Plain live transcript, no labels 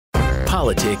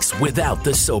politics without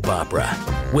the soap opera,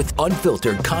 with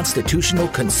unfiltered constitutional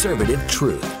conservative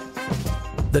truth.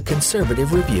 The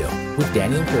Conservative Review with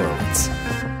Daniel Horowitz.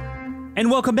 And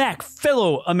welcome back,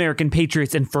 fellow American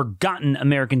patriots and forgotten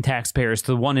American taxpayers, to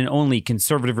the one and only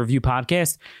Conservative Review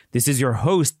podcast. This is your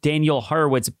host, Daniel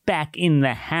Horowitz, back in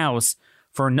the house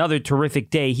for another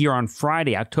terrific day here on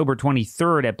Friday, October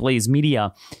 23rd at Blaze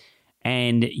Media.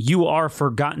 And you are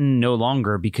forgotten no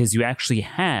longer because you actually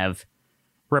have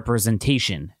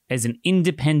representation as an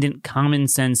independent, common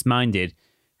sense-minded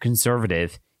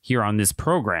conservative here on this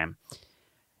program.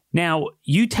 Now,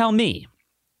 you tell me,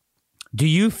 do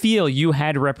you feel you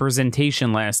had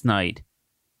representation last night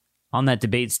on that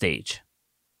debate stage?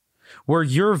 Were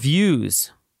your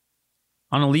views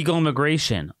on illegal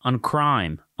immigration, on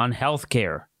crime, on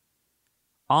healthcare,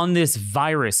 on this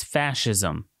virus,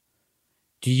 fascism,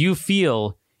 do you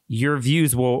feel your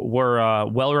views were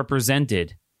well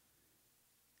represented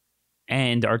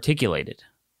and articulated?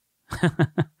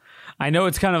 I know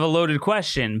it's kind of a loaded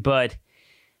question, but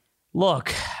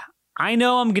look, I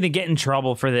know I'm going to get in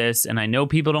trouble for this, and I know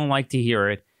people don't like to hear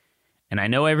it, and I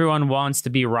know everyone wants to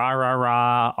be rah, rah,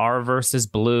 rah, R versus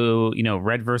blue,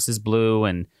 red versus blue,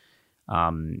 and,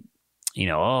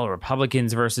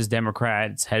 Republicans versus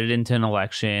Democrats headed into an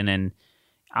election, and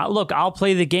look, I'll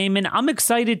play the game, and I'm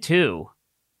excited too.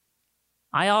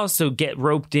 I also get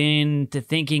roped in to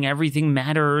thinking everything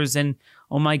matters, and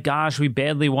oh my gosh, we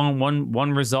badly won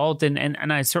one result,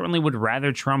 and I certainly would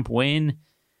rather Trump win.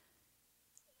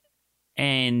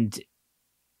 And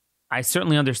I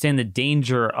certainly understand the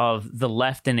danger of the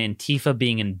left and Antifa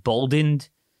being emboldened.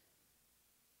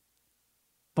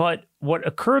 But what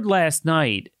occurred last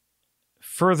night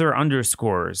further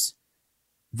underscores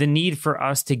the need for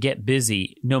us to get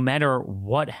busy no matter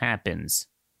what happens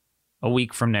a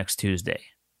week from next Tuesday.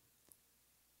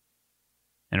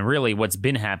 And really what's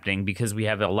been happening, because we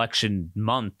have election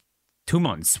month, 2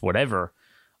 months, whatever,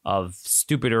 of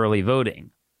stupid early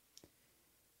voting.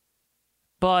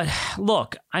 But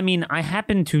look, I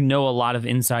happen to know a lot of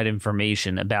inside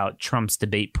information about Trump's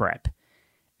debate prep.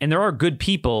 And there are good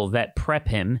people that prep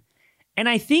him. And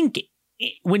I think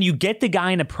when you get the guy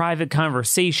in a private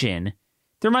conversation,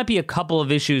 there might be a couple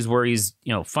of issues where he's,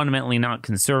 fundamentally not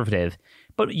conservative.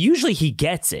 But usually he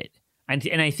gets it.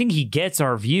 And I think he gets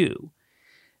our view.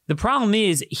 The problem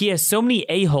is he has so many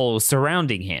a-holes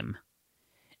surrounding him.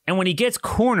 And when he gets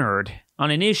cornered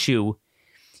on an issue,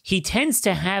 he tends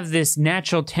to have this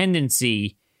natural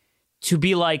tendency to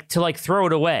be to throw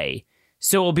it away.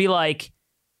 So it'll be like,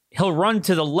 he'll run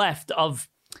to the left of,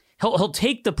 he'll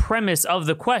take the premise of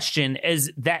the question as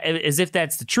if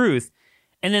that's the truth,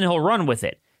 and then he'll run with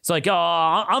it. It's like, oh,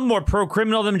 I'm more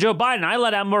pro-criminal than Joe Biden. I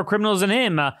let out more criminals than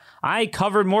him. I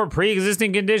covered more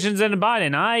pre-existing conditions than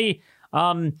Biden.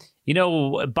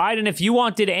 Biden, if you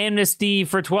wanted amnesty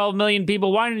for 12 million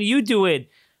people, why didn't you do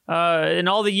it? In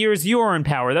all the years you were in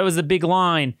power. That was the big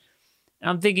line.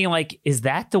 I'm thinking, is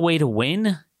that the way to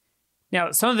win? Now,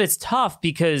 some of it's tough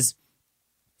because,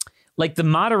 the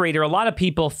moderator, a lot of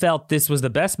people felt this was the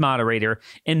best moderator.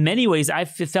 In many ways, I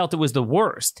felt it was the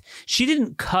worst. She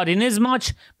didn't cut in as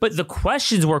much, but the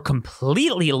questions were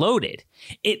completely loaded.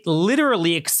 It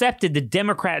literally accepted the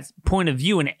Democrats' point of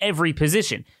view in every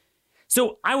position.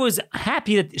 So I was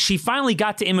happy that she finally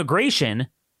got to immigration,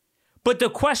 but the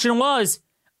question was,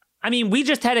 we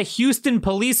just had a Houston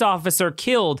police officer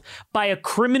killed by a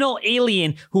criminal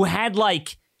alien who had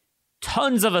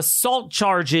tons of assault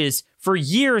charges for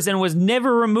years and was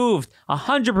never removed,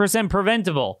 100%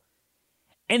 preventable.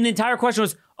 And the entire question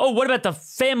was, what about the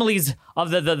families of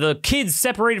the kids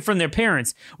separated from their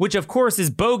parents? Which of course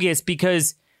is bogus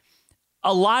because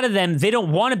a lot of them, they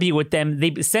don't want to be with them.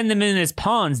 They send them in as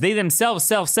pawns. They themselves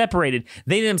self-separated.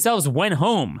 They themselves went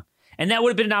home. And that would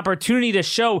have been an opportunity to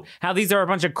show how these are a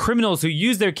bunch of criminals who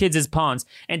use their kids as pawns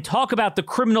and talk about the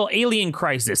criminal alien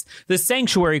crisis, the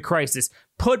sanctuary crisis,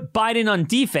 put Biden on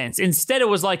defense. Instead, it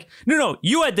was no,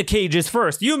 you had the cages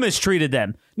first. You mistreated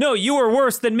them. No, you were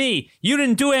worse than me. You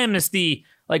didn't do amnesty.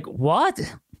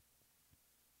 What?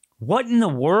 What in the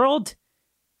world?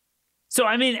 So,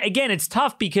 again, it's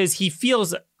tough because he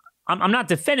feels, I'm not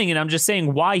defending it. I'm just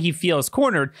saying why he feels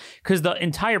cornered, because the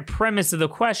entire premise of the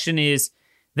question is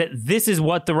that this is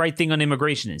what the right thing on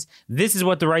immigration is. This is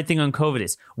what the right thing on COVID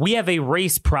is. We have a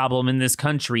race problem in this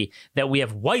country, that we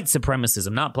have white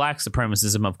supremacism, not black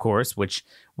supremacism, of course, which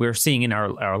we're seeing in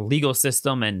our legal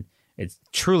system, and it's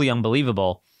truly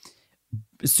unbelievable.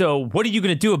 So what are you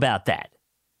going to do about that?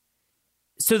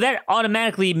 So that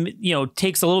automatically,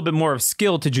 takes a little bit more of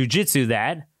skill to jujitsu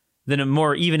that than a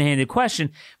more even-handed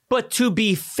question. But to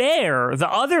be fair, the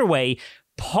other way,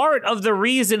 part of the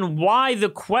reason why the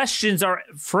questions are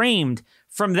framed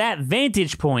from that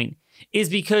vantage point is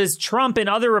because Trump and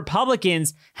other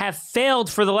Republicans have failed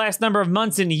for the last number of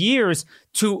months and years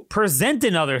to present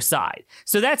another side.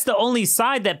 So that's the only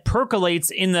side that percolates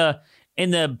in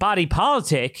the body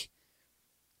politic.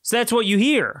 So that's what you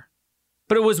hear.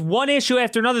 But it was one issue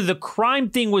after another. The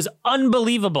crime thing was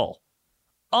unbelievable.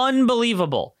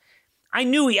 Unbelievable.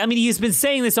 He's been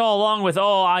saying this all along with,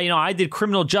 I did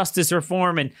criminal justice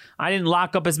reform and I didn't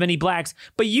lock up as many blacks.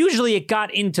 But usually it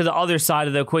got into the other side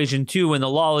of the equation too, and the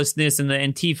lawlessness and the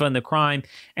Antifa and the crime.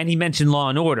 And he mentioned law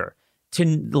and order.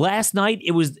 Last night,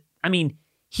 it was,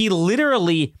 he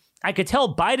literally, I could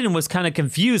tell Biden was kind of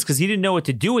confused because he didn't know what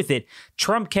to do with it.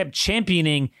 Trump kept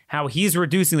championing how he's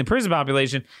reducing the prison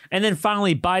population. And then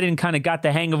finally, Biden kind of got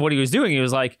the hang of what he was doing. He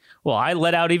was like, well, I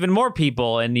let out even more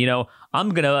people. And, I'm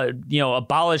going to,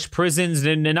 abolish prisons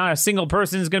and not a single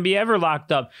person is going to be ever locked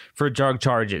up for drug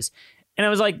charges. And I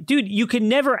was like, dude, you can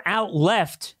never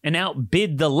out-left and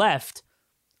outbid the left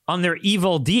on their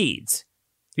evil deeds.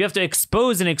 You have to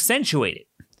expose and accentuate it.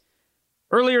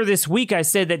 Earlier this week, I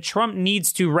said that Trump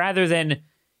needs to, rather than,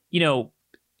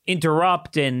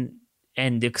 interrupt and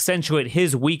accentuate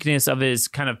his weakness of his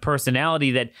kind of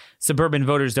personality that suburban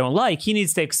voters don't like, he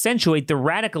needs to accentuate the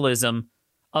radicalism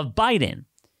of Biden.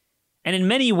 And in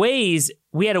many ways,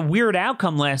 we had a weird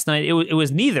outcome last night. It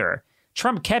was neither.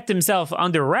 Trump kept himself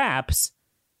under wraps,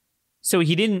 so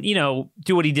he didn't,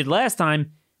 do what he did last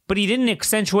time, but he didn't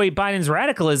accentuate Biden's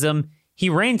radicalism. He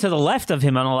ran to the left of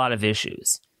him on a lot of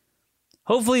issues.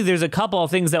 Hopefully there's a couple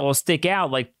of things that will stick out,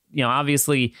 like,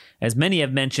 obviously, as many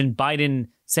have mentioned, Biden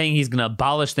saying he's going to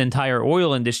abolish the entire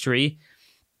oil industry.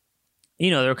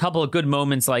 There are a couple of good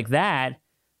moments like that,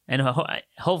 and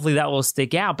hopefully that will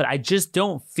stick out. But I just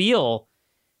don't feel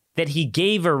that he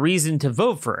gave a reason to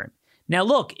vote for him. Now,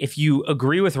 look, if you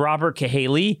agree with Robert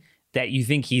Cahaly that you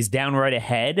think he's downright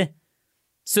ahead,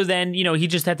 so then, he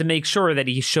just had to make sure that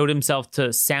he showed himself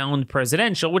to sound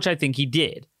presidential, which I think he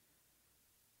did.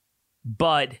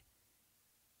 But,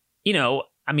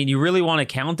 you really want to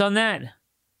count on that?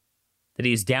 That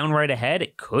he's downright ahead?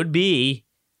 It could be.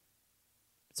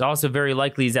 It's also very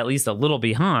likely he's at least a little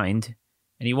behind,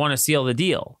 and you want to seal the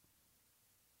deal.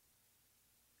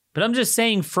 But I'm just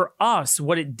saying, for us,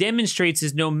 what it demonstrates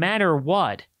is no matter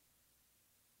what,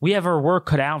 we have our work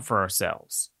cut out for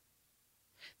ourselves.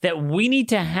 That we need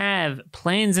to have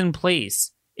plans in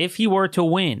place, if he were to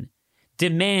win,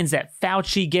 demands that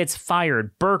Fauci gets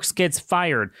fired, Birx gets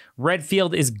fired,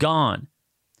 Redfield is gone.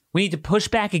 We need to push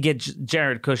back against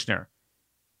Jared Kushner.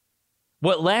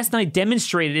 What last night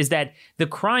demonstrated is that the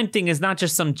crime thing is not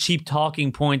just some cheap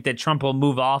talking point that Trump will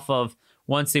move off of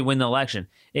once they win the election.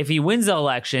 If he wins the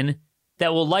election,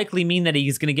 that will likely mean that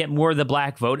he's going to get more of the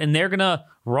black vote, and they're going to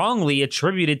wrongly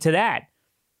attribute it to that.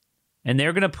 And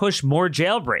they're going to push more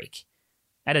jailbreak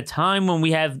at a time when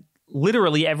we have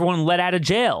literally everyone let out of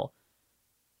jail.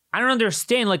 I don't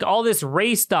understand, all this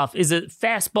race stuff is a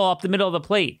fastball up the middle of the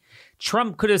plate.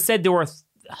 Trump could have said there were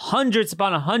hundreds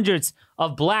upon hundreds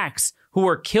of blacks who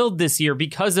were killed this year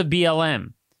because of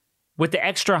BLM, with the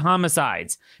extra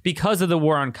homicides, because of the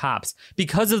war on cops,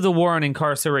 because of the war on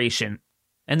incarceration,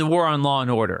 and the war on law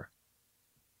and order.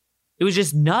 It was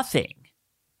just nothing.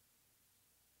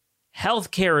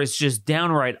 Healthcare is just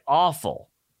downright awful.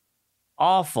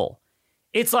 Awful.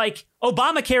 It's like,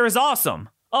 Obamacare is awesome.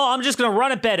 Oh, I'm just going to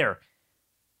run it better.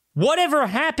 Whatever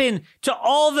happened to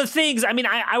all the things?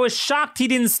 I was shocked he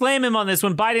didn't slam him on this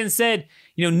when Biden said,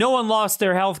 no one lost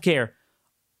their health care.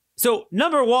 So,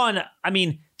 number one,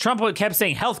 Trump kept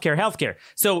saying healthcare, healthcare.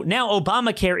 So now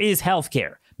Obamacare is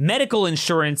healthcare. Medical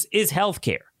insurance is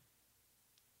healthcare.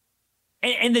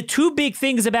 And the two big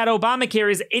things about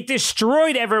Obamacare is it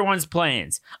destroyed everyone's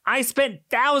plans. I spent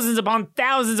thousands upon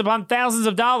thousands upon thousands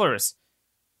of dollars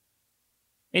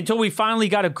until we finally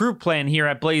got a group plan here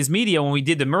at Blaze Media when we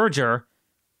did the merger.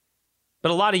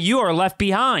 But a lot of you are left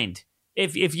behind.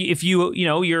 If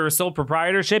you're a sole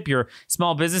proprietorship, you're a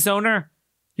small business owner,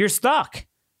 you're stuck.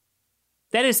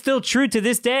 That is still true to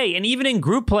this day. And even in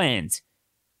group plans,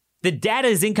 the data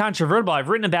is incontrovertible. I've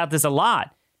written about this a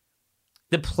lot.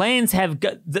 The plans have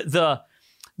got the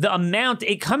amount,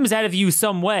 it comes out of you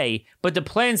some way, but the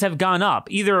plans have gone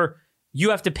up. Either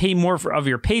you have to pay more of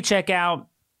your paycheck out,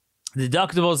 the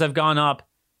deductibles have gone up,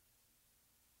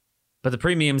 but the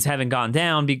premiums haven't gone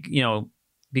down,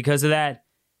 because of that.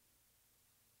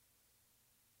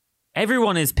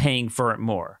 Everyone is paying for it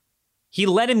more. He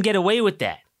let him get away with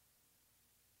that.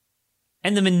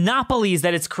 And the monopolies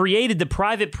that it's created, the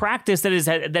private practice that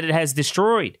it has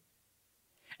destroyed.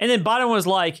 And then Biden was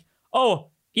like,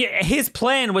 his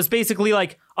plan was basically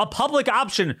like a public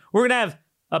option. We're going to have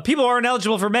People aren't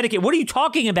eligible for Medicaid. What are you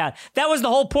talking about? That was the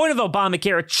whole point of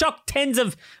Obamacare. It chucked tens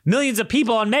of millions of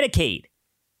people on Medicaid.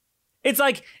 It's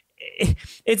like,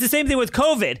 it's the same thing with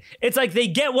COVID. It's like they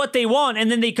get what they want and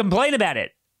then they complain about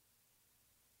it.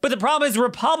 But the problem is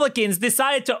Republicans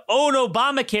decided to own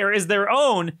Obamacare as their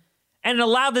own and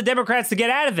allowed the Democrats to get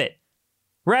out of it.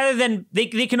 Rather than, they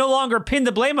can no longer pin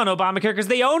the blame on Obamacare because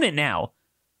they own it now.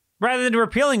 Rather than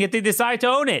repealing it, they decide to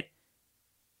own it.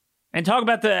 And talk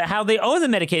about how they own the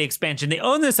Medicaid expansion. They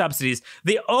own the subsidies.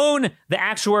 They own the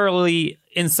actuarially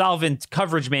insolvent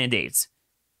coverage mandates.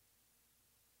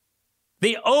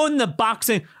 They own the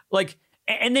boxing,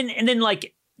 and then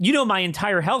my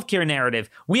entire healthcare narrative.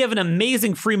 We have an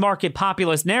amazing free market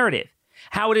populist narrative.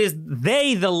 How it is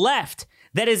they, the left,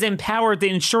 that has empowered the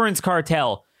insurance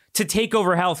cartel to take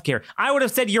over healthcare. I would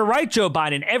have said, you're right, Joe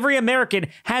Biden. Every American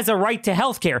has a right to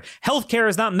healthcare. Healthcare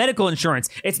is not medical insurance.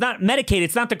 It's not Medicaid.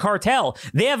 It's not the cartel.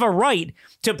 They have a right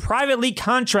to privately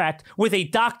contract with a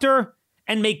doctor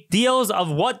and make deals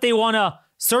of what they want to,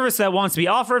 service that wants to be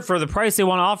offered for the price they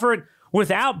want to offer it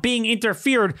without being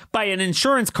interfered by an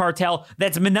insurance cartel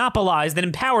that's monopolized and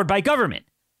empowered by government.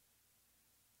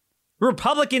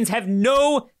 Republicans have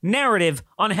no narrative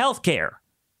on healthcare.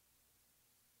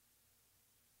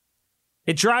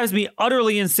 It drives me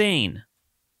utterly insane.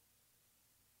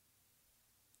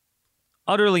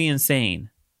 Utterly insane.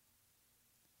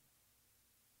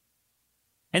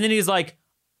 And then he's like,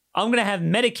 I'm going to have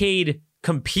Medicaid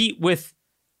compete with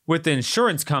the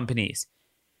insurance companies.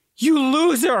 You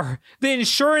loser! The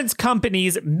insurance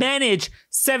companies manage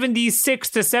 76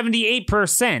 to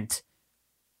 78%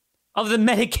 of the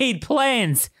Medicaid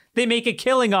plans. They make a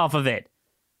killing off of it.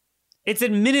 It's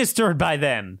administered by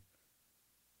them.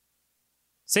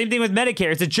 Same thing with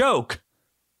Medicare. It's a joke.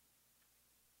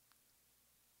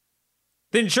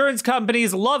 The insurance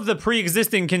companies love the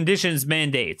pre-existing conditions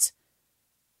mandates.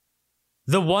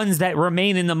 The ones that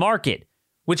remain in the market,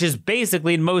 which is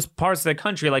basically in most parts of the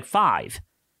country, like 5.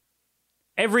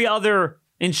 Every other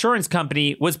insurance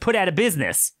company was put out of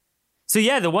business. So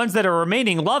yeah, the ones that are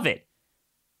remaining love it.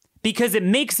 Because it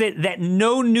makes it that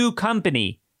no new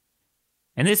company,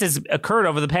 and this has occurred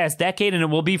over the past decade and it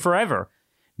will be forever,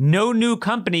 no new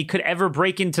company could ever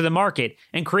break into the market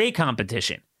and create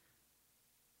competition.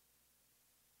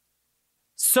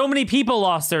 So many people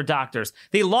lost their doctors.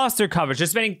 They lost their coverage. They're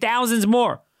spending thousands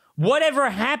more. Whatever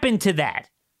happened to that?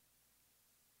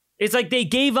 It's like they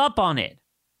gave up on it.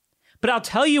 But I'll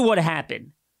tell you what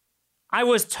happened. I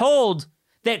was told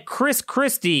that Chris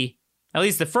Christie, at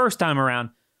least the first time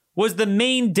around, was the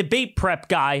main debate prep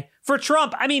guy for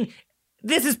Trump. I mean,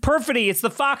 this is perfidy. It's the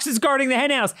foxes guarding the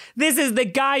henhouse. This is the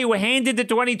guy who handed the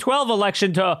 2012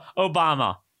 election to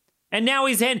Obama. And now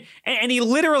and he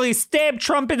literally stabbed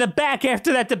Trump in the back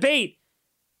after that debate,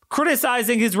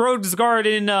 criticizing his Rose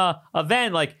Garden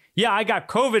event. Like, yeah, I got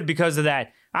COVID because of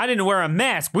that. I didn't wear a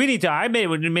mask. I made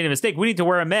a mistake. We need to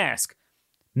wear a mask.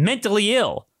 Mentally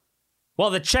ill. While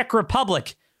the Czech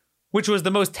Republic, which was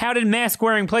the most touted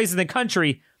mask-wearing place in the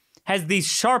country, has the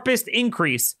sharpest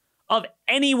increase of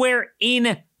anywhere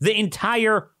in the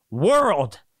entire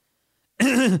world.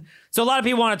 So a lot of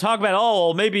people want to talk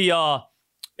about, maybe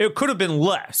it could have been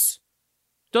less.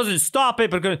 Doesn't stop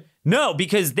it, but no,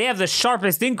 because they have the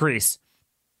sharpest increase.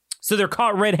 So they're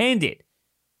caught red-handed.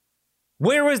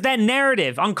 Where was that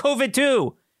narrative on COVID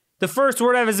too? The first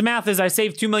word out of his mouth is, I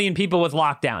saved 2 million people with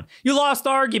lockdown. You lost the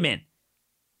argument.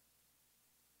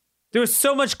 There was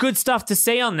so much good stuff to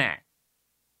say on that.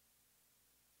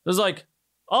 It was like,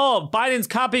 Biden's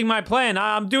copying my plan.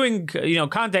 I'm doing,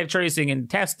 contact tracing and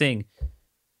testing.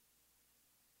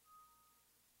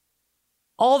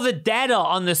 All the data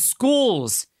on the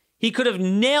schools. He could have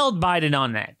nailed Biden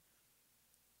on that.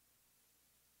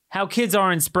 How kids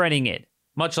aren't spreading it,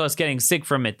 much less getting sick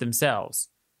from it themselves.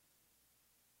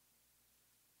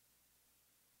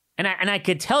 And I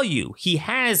could tell you, he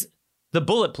has the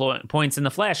bullet points and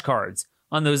the flashcards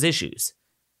on those issues.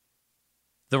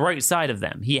 The right side of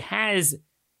them. He has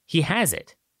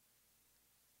it.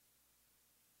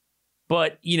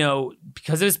 But,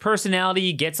 because of his personality,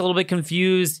 he gets a little bit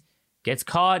confused, gets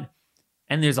caught,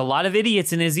 and there's a lot of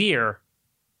idiots in his ear.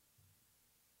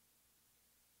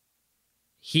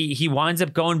 He winds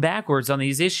up going backwards on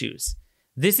these issues.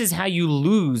 This is how you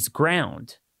lose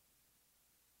ground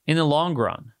in the long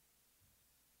run.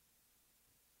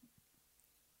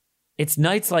 It's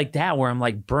nights like that where I'm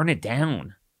like, burn it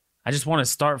down. I just want to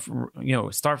start from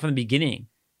the beginning.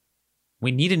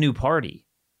 We need a new party.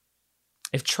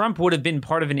 If Trump would have been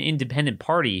part of an independent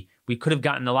party, we could have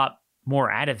gotten a lot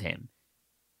more out of him.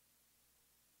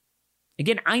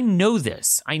 Again, I know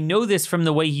this. I know this from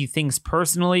the way he thinks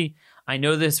personally. I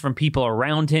know this from people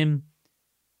around him.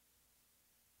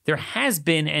 There has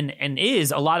been and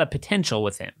is a lot of potential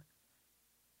with him.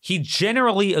 He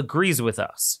generally agrees with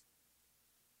us.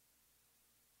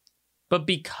 But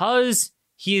because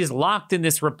he is locked in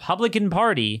this Republican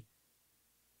Party,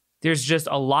 there's just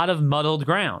a lot of muddled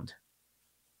ground.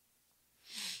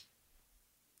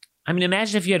 I mean,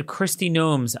 imagine if you had Kristi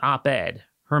Noem's op-ed.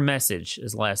 Her message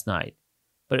is last night.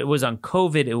 But it was on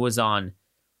COVID, it was on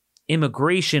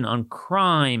immigration, on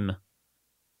crime,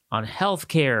 on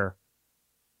healthcare,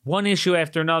 one issue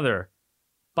after another.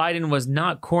 Biden was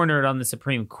not cornered on the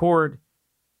Supreme Court.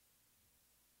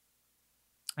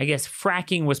 I guess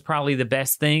fracking was probably the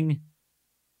best thing.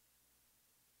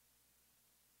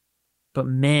 But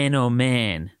man, oh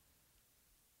man,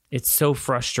 it's so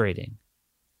frustrating.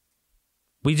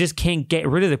 We just can't get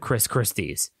rid of the Chris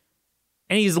Christies.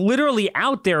 And he's literally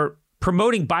out there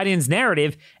promoting Biden's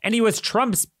narrative, and he was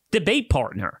Trump's debate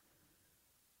partner.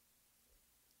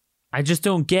 I just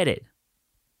don't get it.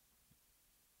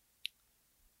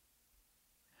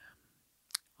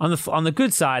 On the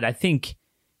good side, I think,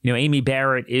 Amy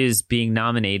Barrett is being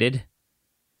nominated,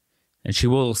 and she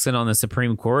will sit on the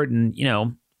Supreme Court, and,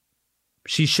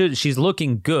 she's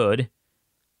looking good.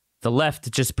 The left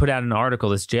just put out an article,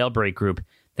 this Jailbreak group,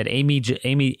 that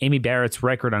Amy Barrett's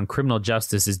record on criminal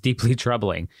justice is deeply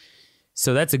troubling.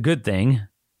 So that's a good thing.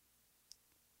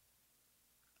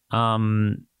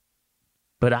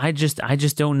 But I just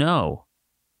don't know.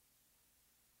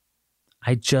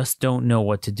 I just don't know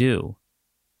what to do.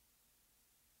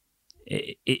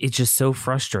 It's just so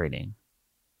frustrating.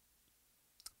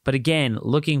 But again,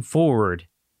 looking forward,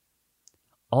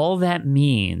 all that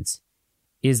means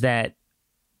is that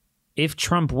if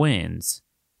Trump wins,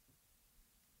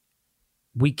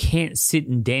 we can't sit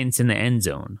and dance in the end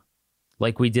zone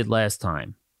like we did last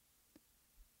time.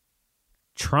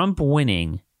 Trump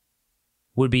winning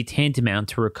would be tantamount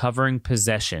to recovering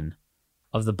possession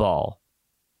of the ball.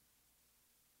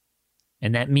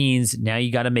 And that means now you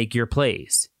got to make your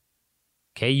plays.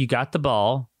 Okay, you got the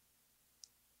ball.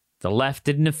 The left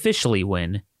didn't officially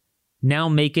win. Now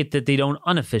make it that they don't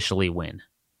unofficially win.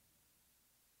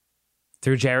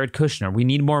 Through Jared Kushner. We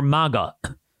need more MAGA,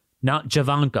 not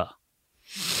Javanka.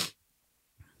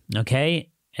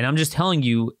 Okay? And I'm just telling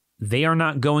you, they are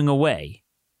not going away.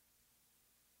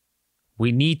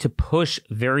 We need to push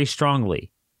very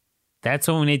strongly. That's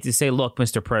when we need to say, look,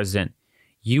 Mr. President,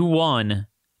 you won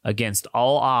against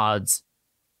all odds.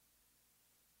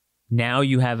 Now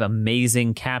you have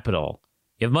amazing capital.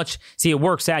 You have it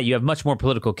works out. You have much more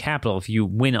political capital if you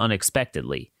win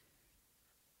unexpectedly.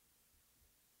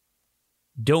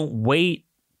 Don't wait.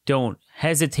 Don't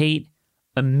hesitate.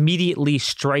 Immediately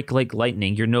strike like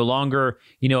lightning. You're no longer,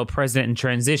 a president in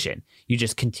transition. You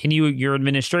just continue your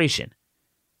administration.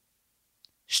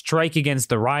 Strike against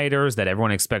the rioters that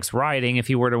everyone expects rioting if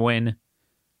he were to win.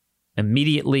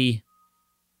 Immediately.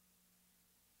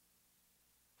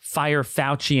 Fire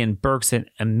Fauci and Birx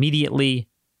immediately.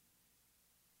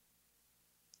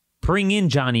 Bring in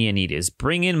Johnny Anitas.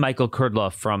 Bring in Michael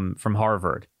Kurdloff from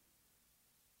Harvard.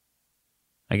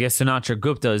 I guess Sinatra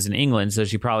Gupta is in England, so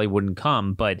she probably wouldn't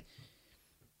come. But,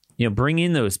 bring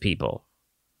in those people.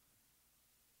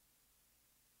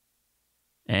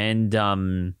 And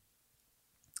the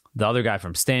other guy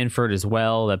from Stanford as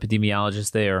well, the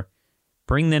epidemiologist there.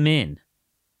 Bring them in.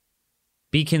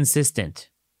 Be consistent.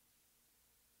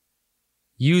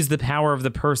 Use the power of the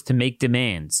purse to make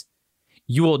demands.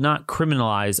 You will not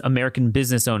criminalize American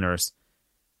business owners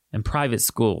and private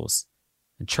schools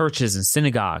and churches and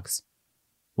synagogues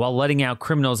while letting out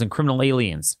criminals and criminal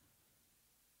aliens.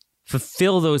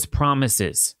 Fulfill those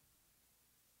promises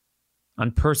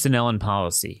on personnel and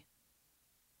policy.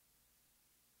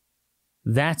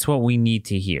 That's what we need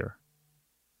to hear.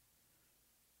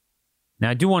 Now,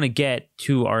 I do want to get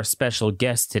to our special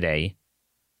guest today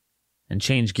and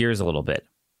change gears a little bit.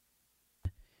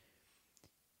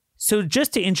 So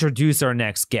just to introduce our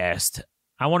next guest,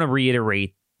 I want to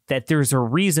reiterate that there's a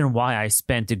reason why I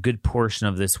spent a good portion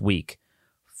of this week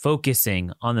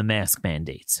focusing on the mask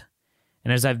mandates.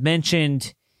 And as I've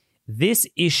mentioned, this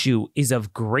issue is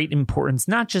of great importance,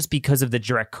 not just because of the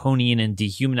draconian and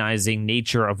dehumanizing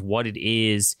nature of what it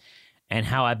is and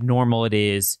how abnormal it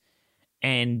is,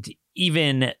 and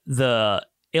even the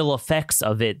ill effects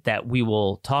of it that we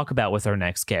will talk about with our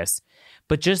next guest,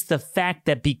 but just the fact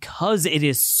that because it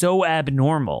is so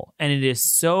abnormal and it is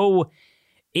so,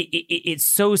 it's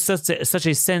so such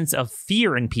a sense of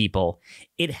fear in people,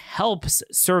 it helps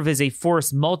serve as a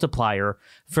force multiplier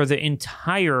for the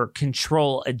entire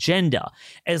control agenda.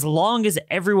 As long as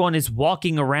everyone is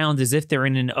walking around as if they're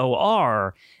in an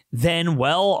OR, then,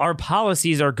 well, our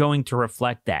policies are going to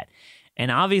reflect that.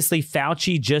 And obviously,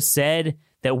 Fauci just said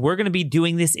that we're going to be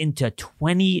doing this into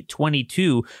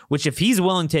 2022, which if he's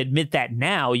willing to admit that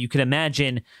now, you can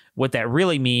imagine what that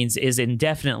really means is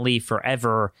indefinitely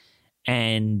forever.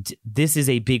 And this is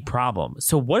a big problem.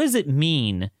 So what does it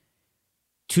mean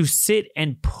to sit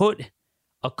and put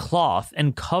a cloth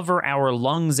and cover our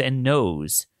lungs and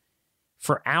nose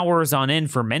for hours on end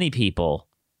for many people,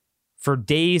 for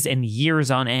days and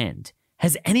years on end?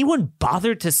 Has anyone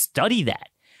bothered to study that?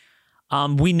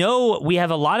 We know we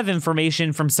have a lot of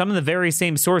information from some of the very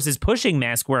same sources pushing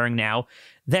mask wearing now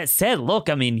that said, look,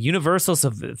 I mean, universal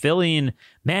civilian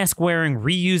mask wearing,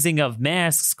 reusing of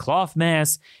masks, cloth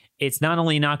masks, it's not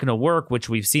only not going to work, which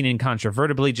we've seen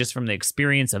incontrovertibly just from the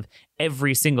experience of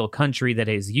every single country that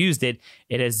has used it.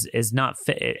 It has not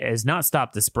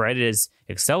stopped the spread. It has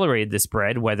accelerated the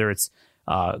spread, whether it's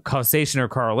causation or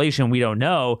correlation, we don't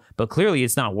know, but clearly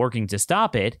it's not working to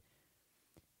stop it.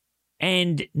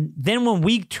 And then when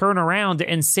we turn around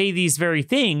and say these very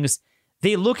things,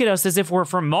 they look at us as if we're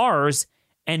from Mars,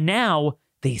 and now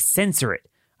they censor it.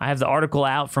 I have the article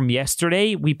out from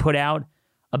yesterday we put out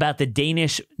about the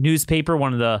Danish newspaper,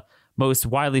 one of the most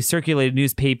widely circulated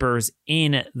newspapers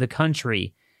in the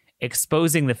country,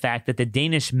 exposing the fact that the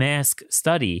Danish mask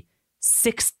study,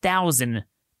 6,000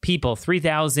 people,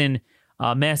 3,000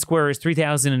 mask wearers,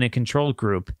 3,000 in a controlled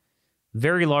group,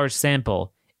 very large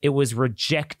sample. It was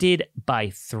rejected by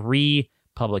 3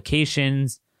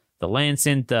 publications, The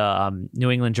Lancet, the New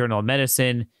England Journal of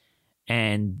Medicine,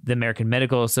 and the American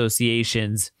Medical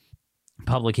Association's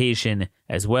publication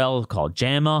as well, called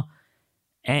JAMA.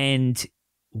 And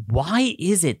why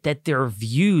is it that their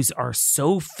views are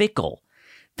so fickle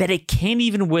that it can't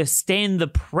even withstand the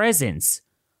presence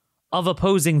of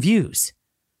opposing views?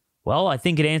 Well, I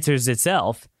think it answers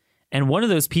itself. And one of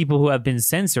those people who have been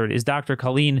censored is Dr.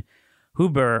 Colleen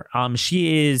Huber.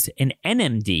 She is an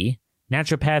NMD,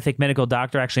 naturopathic medical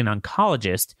doctor, actually an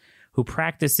oncologist, who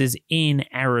practices in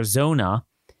Arizona.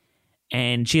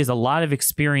 And she has a lot of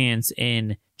experience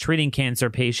in treating cancer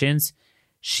patients.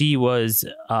 She was,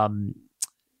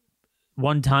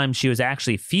 one time she was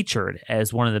actually featured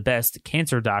as one of the best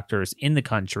cancer doctors in the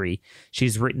country.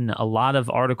 She's written a lot of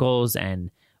articles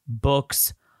and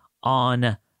books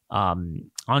on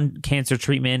cancer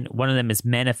treatment. One of them is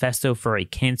Manifesto for a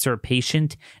Cancer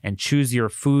Patient and Choose Your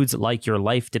Foods Like Your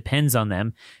Life Depends on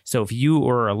Them. So if you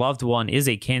or a loved one is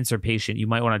a cancer patient, you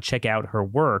might want to check out her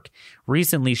work.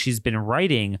 Recently, she's been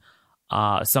writing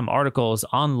some articles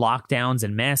on lockdowns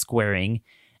and mask wearing,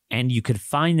 and you could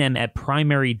find them at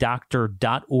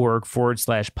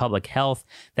primarydoctor.org/public health.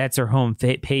 That's her home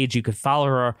page. You could follow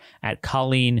her at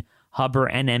Colleen Huber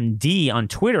NMD on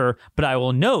Twitter, but I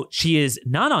will note she is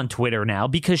not on Twitter now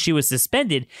because she was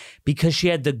suspended because she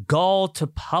had the gall to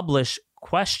publish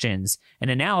questions and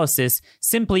analysis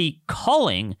simply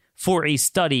calling for a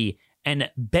study and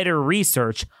better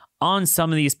research on some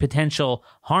of these potential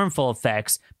harmful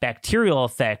effects, bacterial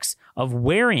effects of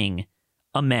wearing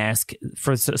a mask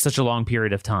for such a long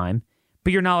period of time.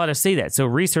 But you're not allowed to say that. So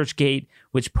ResearchGate,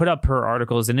 which put up her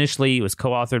articles initially, it was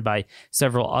co-authored by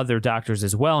several other doctors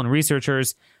as well and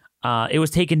researchers. It was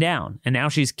taken down. And now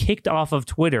she's kicked off of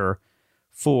Twitter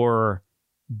for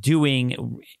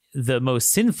doing the most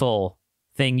sinful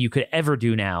thing you could ever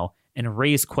do now and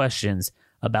raise questions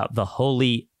about the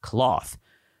holy cloth.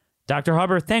 Dr.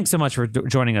 Huber, thanks so much for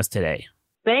joining us today.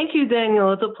 Thank you,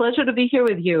 Daniel. It's a pleasure to be here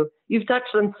with you. You've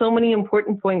touched on so many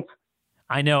important points.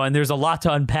 I know, and there's a lot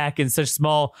to unpack in such a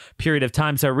small period of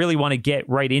time, so I really want to get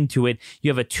right into it. You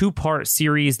have a 2-part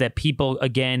series that people,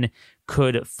 again,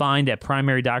 could find at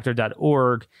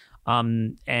primarydoctor.org,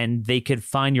 and they could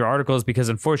find your articles because,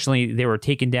 unfortunately, they were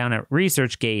taken down at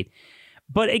ResearchGate.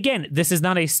 But again, this is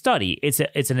not a study. It's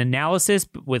an analysis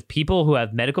with people who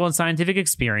have medical and scientific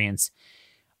experience,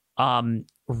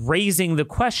 raising the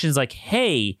questions like,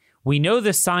 hey, we know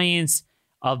the science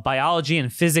of biology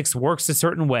and physics works a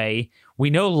certain way. We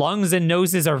know lungs and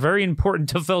noses are very important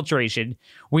to filtration.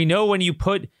 We know when you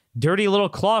put dirty little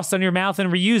cloths on your mouth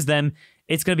and reuse them,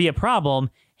 it's going to be a problem.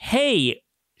 Hey,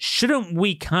 shouldn't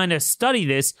we kind of study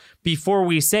this before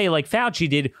we say, like Fauci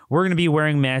did, we're going to be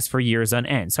wearing masks for years on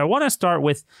end? So I want to start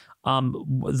with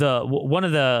one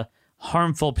of the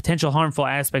potential harmful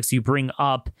aspects you bring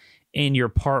up in your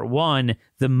part 1,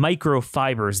 the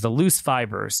microfibers, the loose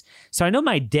fibers. So I know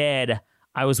my dad,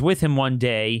 I was with him one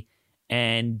day,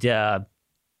 and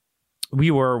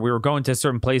we were going to a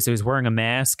certain place. He was wearing a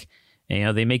mask.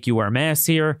 And, they make you wear masks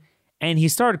here. And he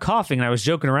started coughing, and I was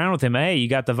joking around with him. Hey, you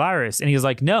got the virus. And he was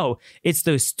like, no, it's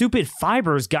those stupid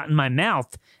fibers got in my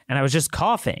mouth, and I was just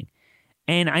coughing.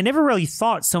 And I never really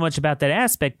thought so much about that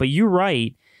aspect, but you're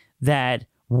right that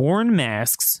worn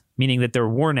masks, meaning that they're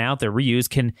worn out, they're reused,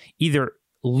 can either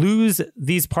lose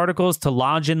these particles to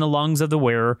lodge in the lungs of the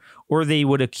wearer, or they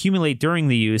would accumulate during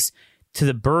the use to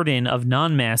the burden of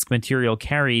non-mask material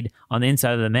carried on the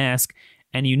inside of the mask.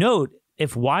 And you note,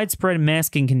 if widespread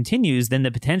masking continues, then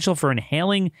the potential for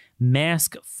inhaling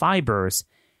mask fibers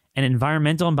and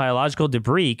environmental and biological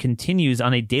debris continues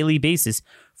on a daily basis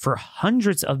for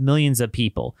hundreds of millions of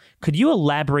people. Could you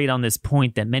elaborate on this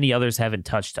point that many others haven't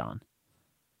touched on?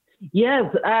 Yes,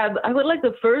 I would like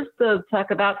to first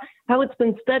talk about how it's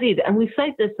been studied, and we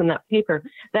cite this in that paper,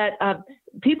 that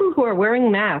people who are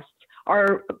wearing masks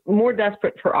are more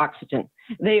desperate for oxygen.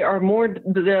 They are more,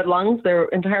 their lungs, their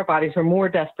entire bodies are more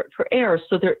desperate for air.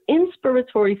 So their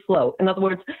inspiratory flow, in other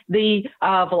words, the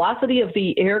velocity of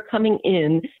the air coming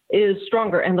in is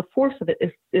stronger, and the force of it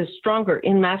is stronger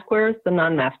in mask wearers than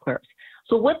non-mask wearers.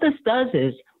 So what this does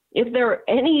is, if there are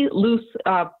any loose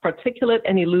particulate,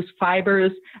 any loose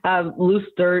fibers, loose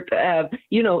dirt,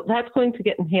 that's going to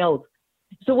get inhaled.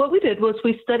 So what we did was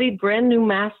we studied brand new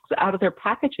masks out of their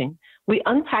packaging. We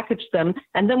unpackaged them,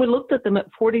 and then we looked at them at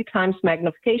 40 times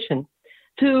magnification.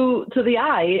 To the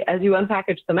eye, as you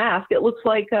unpackage the mask, it looks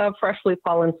like freshly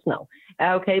fallen snow.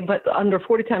 Okay, but under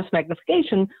 40 times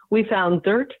magnification, we found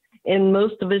dirt in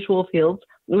most visual fields.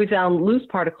 We found loose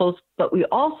particles, but we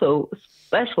also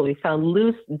especially found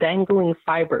loose dangling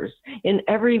fibers in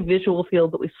every visual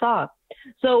field that we saw.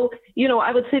 So,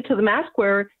 I would say to the mask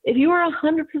wearer, if you are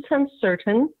 100%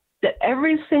 certain that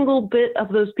every single bit of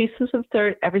those pieces of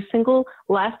dirt, every single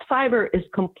last fiber is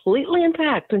completely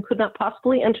intact and could not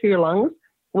possibly enter your lungs,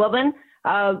 well then,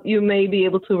 you may be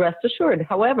able to rest assured.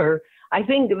 However, I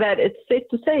think that it's safe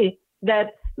to say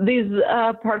that these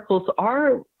particles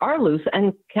are loose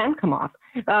and can come off.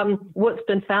 What's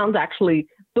been found, actually,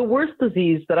 the worst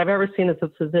disease that I've ever seen as a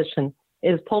physician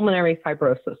is pulmonary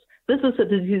fibrosis. This is a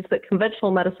disease that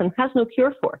conventional medicine has no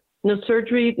cure for. No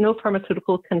surgery, no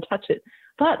pharmaceutical can touch it.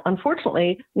 But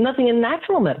unfortunately, nothing in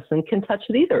natural medicine can touch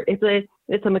it either.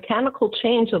 It's a mechanical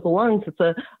change of the lungs.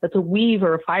 It's a weave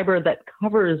or a fiber that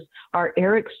covers our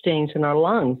air exchange in our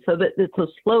lungs, so that it's a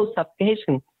slow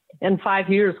suffocation. In 5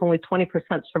 years, only 20%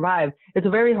 survive. It's a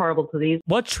very horrible disease.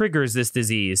 What triggers this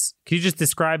disease? Can you just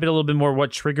describe it a little bit more,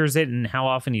 what triggers it and how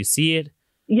often you see it?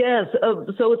 Yes,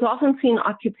 so it's often seen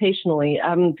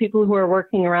occupationally. People who are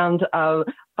working around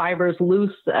fibers,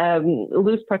 loose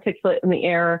particulate in the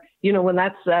air, when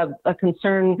that's a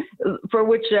concern for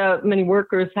which many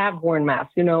workers have worn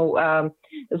masks.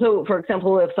 So, for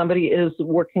example, if somebody is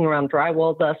working around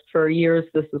drywall dust for years,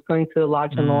 this is going to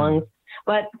lodge in the lungs.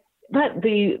 But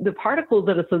the particle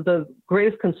that is of the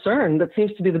greatest concern, that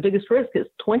seems to be the biggest risk, is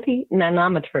 20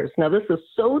 nanometers. Now, this is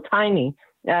so tiny.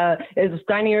 It's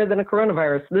tinier than a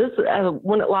coronavirus. This,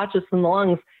 when it lodges in the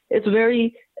lungs,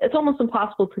 it's almost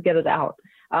impossible to get it out.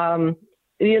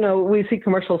 We see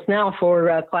commercials now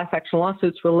for class action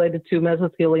lawsuits related to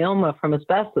mesothelioma from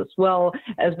asbestos. Well,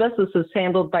 asbestos is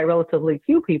handled by relatively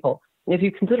few people. If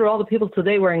you consider all the people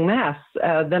today wearing masks,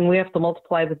 then we have to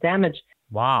multiply the damage.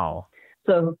 Wow.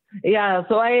 So, yeah,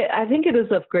 so I think it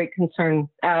is of great concern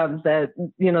that,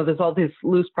 there's all these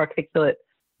loose particulate.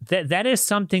 That is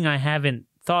something I haven't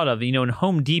thought of. In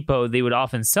Home Depot, they would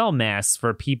often sell masks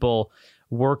for people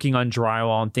working on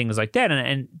drywall and things like that.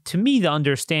 And to me, the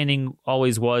understanding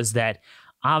always was that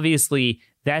obviously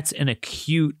that's an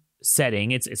acute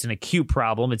setting. It's an acute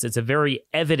problem. It's a very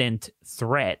evident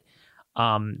threat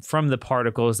from the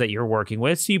particles that you're working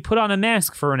with. So you put on a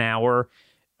mask for an hour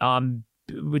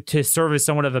to serve as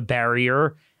somewhat of a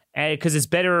barrier, because it's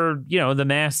better, the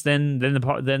mask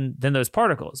than those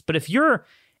particles. But if you're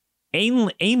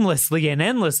aimlessly and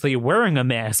endlessly wearing a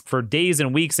mask for days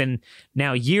and weeks and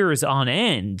now years on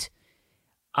end,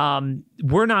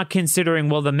 we're not considering,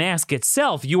 the mask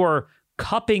itself, you are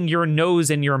cupping your nose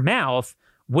and your mouth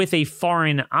with a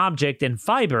foreign object and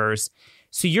fibers.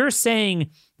 So you're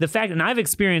saying the fact, and I've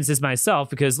experienced this myself,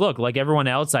 because look, like everyone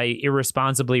else, I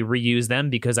irresponsibly reuse them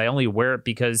because I only wear it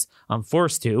because I'm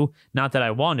forced to, not that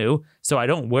I want to. So I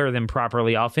don't wear them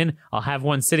properly often. I'll have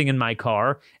one sitting in my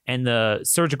car, and the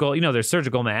surgical, their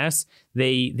surgical masks,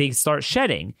 they start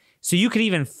shedding. So you could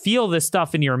even feel this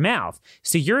stuff in your mouth.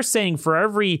 So you're saying for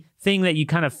everything that you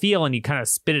kind of feel and you kind of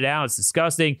spit it out, it's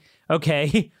disgusting.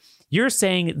 Okay. You're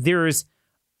saying there's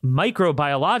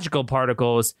microbiological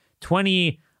particles,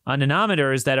 20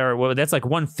 nanometers, that are, that's like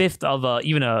 1/5 of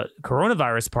even a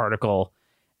coronavirus particle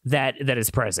that is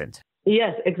present.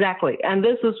 Yes, exactly. And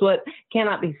this is what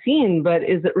cannot be seen, but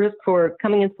is at risk for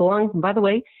coming into the lungs. And by the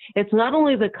way, it's not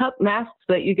only the cup masks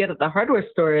that you get at the hardware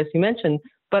store, as you mentioned,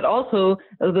 but also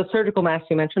the surgical mask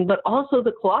you mentioned, but also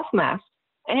the cloth mask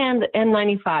and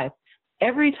N95.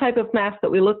 Every type of mask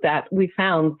that we looked at, we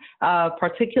found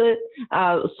particulate,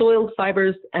 soiled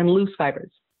fibers, and loose fibers.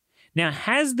 Now,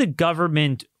 has the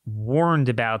government warned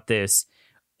about this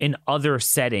in other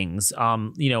settings,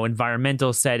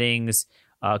 environmental settings,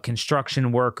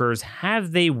 construction workers?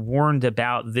 Have they warned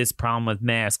about this problem with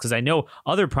masks? Because I know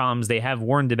other problems they have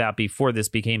warned about before this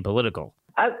became political.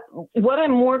 What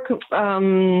I'm more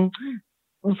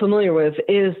familiar with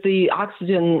is the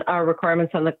oxygen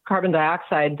requirements and the carbon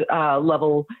dioxide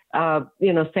level,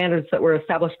 standards that were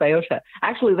established by OSHA.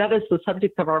 Actually, that is the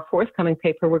subject of our forthcoming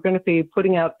paper. We're going to be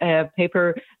putting out a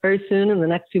paper very soon in the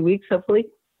next few weeks, hopefully,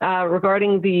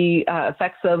 regarding the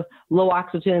effects of low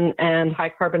oxygen and high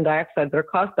carbon dioxide that are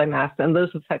caused by masks and those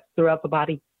effects throughout the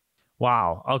body.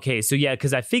 Wow. Okay. So, yeah,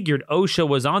 because I figured OSHA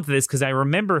was onto this because I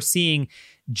remember seeing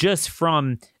just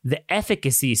from the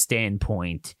efficacy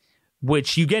standpoint,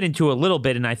 which you get into a little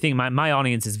bit, and I think my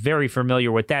audience is very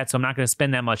familiar with that, so I'm not going to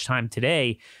spend that much time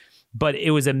today. But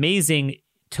it was amazing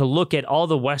to look at all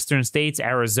the Western states.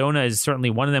 Arizona is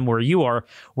certainly one of them where you are,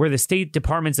 where the state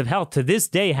departments of health to this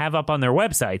day have up on their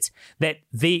websites that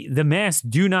the masks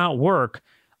do not work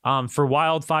for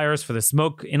wildfires, for the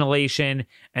smoke inhalation,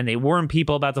 and they warn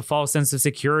people about the false sense of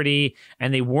security,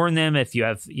 and they warn them if you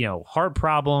have, heart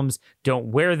problems,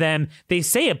 don't wear them. They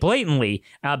say it blatantly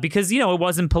because, it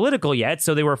wasn't political yet,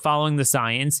 so they were following the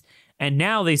science, and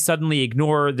now they suddenly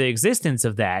ignore the existence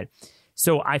of that.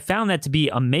 So I found that to be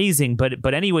amazing,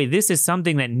 but anyway, this is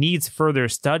something that needs further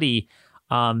study.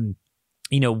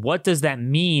 What does that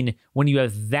mean when you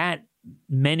have that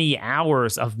many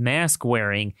hours of mask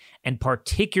wearing, and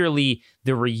particularly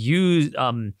the reused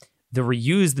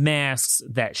masks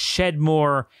that shed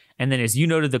more? And then, as you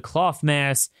noted, the cloth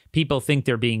masks, people think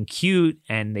they're being cute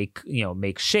and they,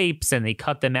 make shapes and they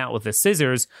cut them out with the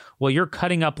scissors. Well, you're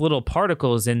cutting up little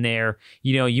particles in there.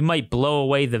 You might blow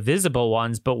away the visible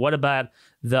ones, but what about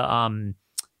the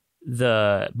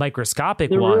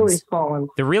microscopic ones? Really small ones.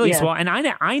 The really small. And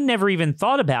I never even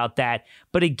thought about that.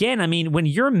 But again, I mean, when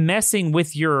you're messing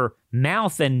with your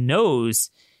mouth and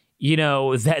nose,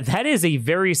 that is a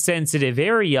very sensitive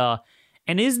area.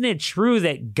 And isn't it true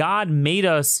that God made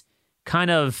us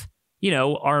kind of,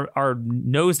 our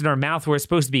nose and our mouth were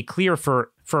supposed to be clear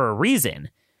for a reason?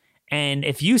 And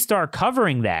if you start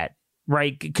covering that,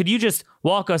 right, could you just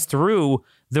walk us through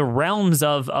the realms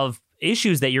of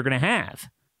issues that you're going to have?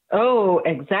 Oh,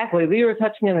 exactly. We were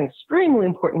touching on an extremely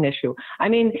important issue. I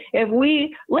mean,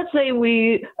 let's say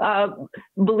we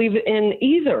believe in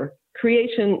either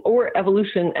creation or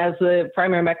evolution as the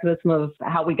primary mechanism of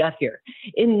how we got here.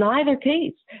 In neither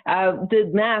case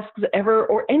did masks ever,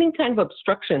 or any kind of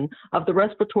obstruction of the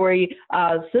respiratory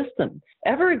system,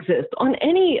 ever exist on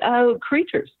any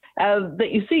creatures that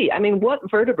you see. I mean, what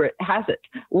vertebrate has it?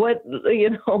 What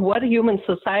human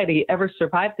society ever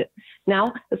survived it?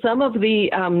 Now, some of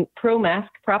the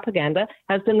pro-mask propaganda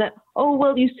has been that, oh,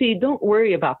 well, you see, don't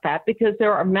worry about that because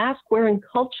there are mask-wearing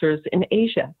cultures in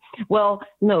Asia. Well,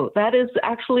 no, that is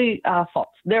actually false.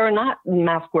 There are not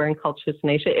mask-wearing cultures in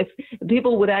Asia. If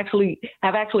people would have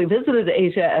visited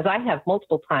Asia, as I have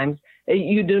multiple times,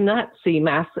 you do not see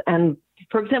masks. And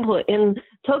for example, in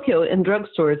Tokyo, in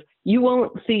drugstores, you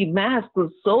won't see masks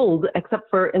sold except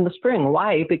for in the spring.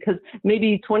 Why? Because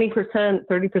maybe 20%,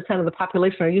 30% of the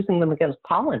population are using them against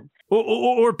pollen.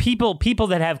 Or people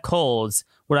that have colds.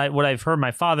 What I've heard,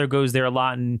 my father goes there a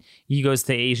lot, and he goes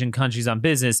to Asian countries on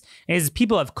business. Is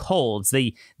people have colds.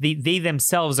 They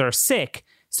themselves are sick,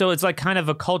 so it's like kind of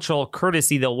a cultural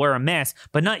courtesy. They'll wear a mask,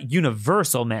 but not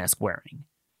universal mask wearing.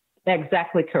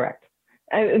 Exactly correct.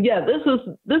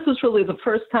 This is really the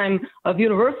first time of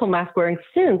universal mask wearing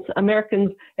since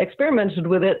Americans experimented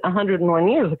with it 101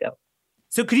 years ago.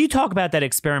 So could you talk about that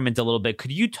experiment a little bit?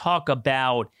 Could you talk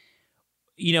about,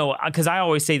 because I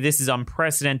always say this is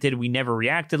unprecedented. We never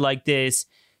reacted like this.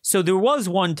 So there was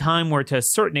one time where, to a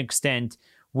certain extent,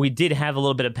 we did have a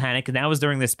little bit of panic, and that was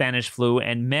during the Spanish flu,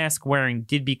 and mask wearing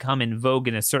did become in vogue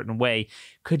in a certain way.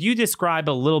 Could you describe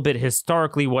a little bit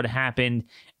historically what happened,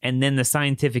 and then the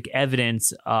scientific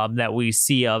evidence that we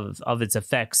see of its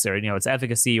effects, or its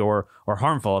efficacy or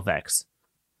harmful effects?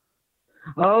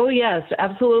 Oh, yes,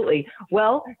 absolutely.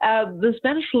 Well, the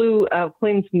Spanish flu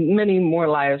claims many more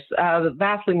lives,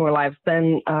 vastly more lives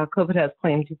than COVID has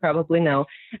claimed, you probably know.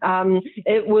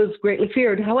 It was greatly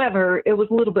feared. However, it was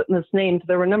a little bit misnamed.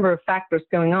 There were a number of factors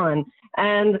going on.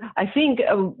 And I think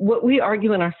what we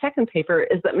argue in our second paper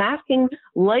is that masking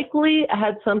likely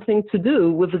had something to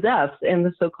do with the deaths in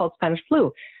the so-called Spanish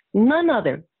flu. None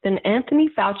other than Anthony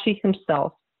Fauci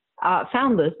himself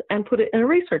found this and put it in a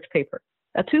research paper.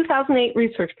 A 2008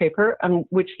 research paper on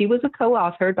which he was a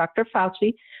co-author, Dr.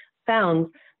 Fauci, found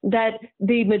that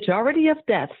the majority of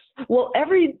deaths, well,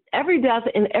 every death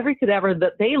in every cadaver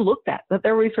that they looked at, that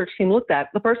their research team looked at,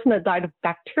 the person that died of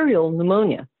bacterial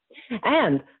pneumonia.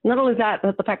 And not only that,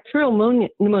 but the bacterial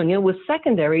pneumonia was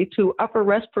secondary to upper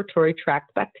respiratory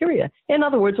tract bacteria. In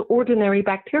other words, ordinary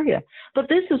bacteria. But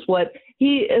this is what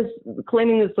he is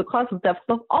claiming is the cause of death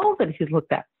of all that he's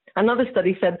looked at. Another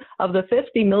study said of the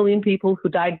 50 million people who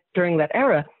died during that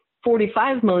era,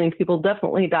 45 million people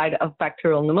definitely died of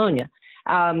bacterial pneumonia.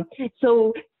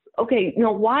 Okay,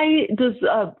 why does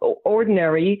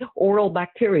ordinary oral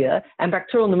bacteria and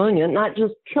bacterial pneumonia not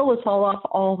just kill us all off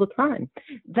all the time?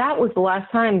 That was the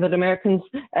last time that Americans,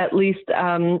 at least,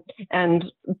 and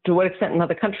to what extent in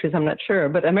other countries, I'm not sure,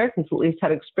 but Americans at least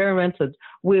had experimented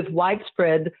with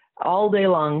widespread, all day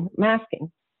long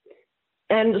masking.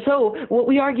 And so what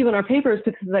we argue in our paper is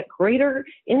because of that greater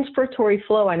inspiratory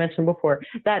flow I mentioned before,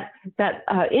 that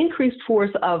increased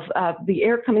force of the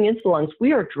air coming into the lungs,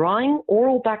 we are drawing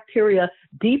oral bacteria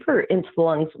deeper into the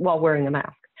lungs while wearing a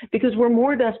mask because we're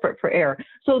more desperate for air.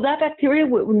 So that bacteria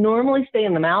would normally stay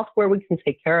in the mouth where we can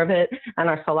take care of it and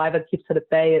our saliva keeps it at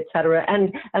bay, et cetera.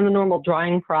 And the normal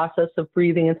drying process of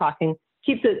breathing and talking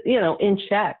keeps it, in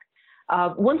check.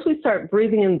 Once we start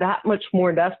breathing in that much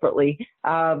more desperately,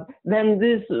 then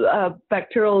the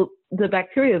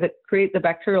bacteria that create the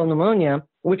bacterial pneumonia,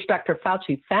 which Dr.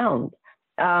 Fauci found,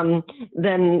 then,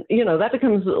 that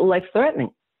becomes life-threatening.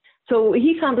 So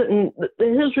he found it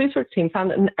his research team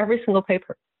found it in every single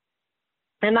paper.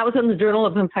 And that was in the Journal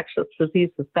of Infectious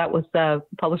Diseases. That was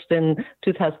published in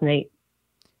 2008.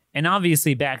 And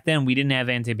obviously back then we didn't have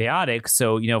antibiotics.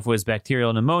 So, if it was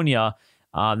bacterial pneumonia,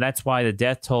 that's why the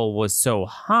death toll was so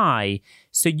high.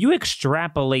 So you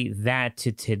extrapolate that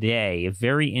to today, a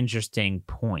very interesting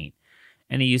point.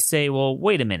 And you say, well,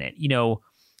 wait a minute,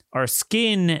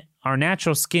 our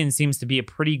natural skin seems to be a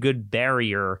pretty good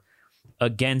barrier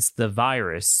against the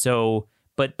virus. So,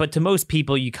 but to most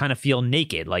people, you kind of feel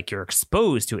naked, like you're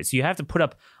exposed to it. So you have to put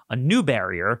up a new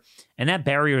barrier, and that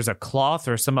barrier is a cloth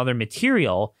or some other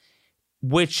material,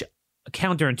 which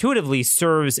counterintuitively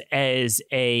serves as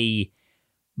a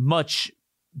much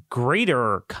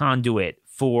greater conduit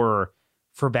for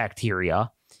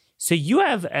bacteria. So you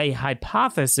have a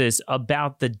hypothesis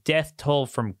about the death toll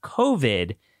from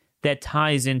COVID that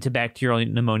ties into bacterial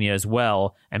pneumonia as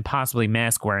well, and possibly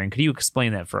mask wearing. Could you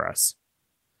explain that for us?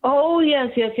 Oh,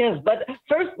 yes. But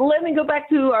first, let me go back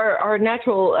to our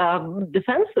natural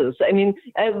defenses. I mean,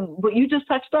 what you just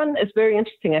touched on is very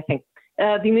interesting, I think.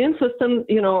 The immune system,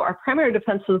 our primary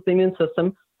defenses of the immune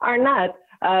system are not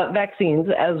vaccines,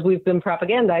 as we've been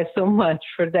propagandized so much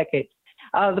for decades.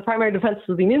 The primary defenses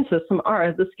of the immune system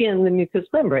are the skin, the mucous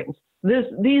membranes.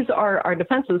 These are our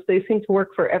defenses. They seem to work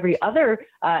for every other,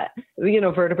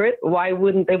 vertebrate. Why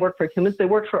wouldn't they work for humans? They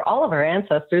worked for all of our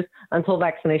ancestors until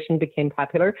vaccination became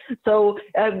popular. So,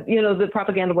 the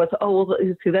propaganda was,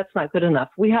 that's not good enough.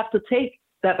 We have to take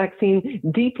that vaccine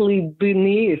deeply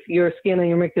beneath your skin and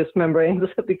your mucous membranes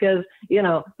because,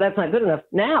 that's not good enough.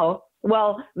 Now,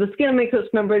 well, the skin and mucous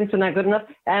membranes are not good enough.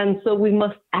 And so we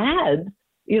must add,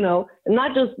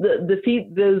 not just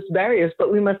defeat those barriers,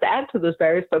 but we must add to those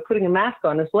barriers by putting a mask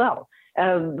on as well.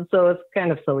 So it's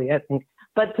kind of silly, I think.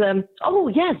 But,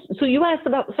 yes. So you asked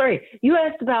about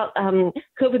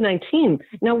COVID-19.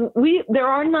 Now, there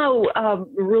are no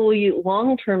really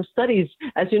long-term studies,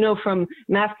 as you know, from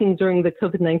masking during the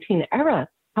COVID-19 era.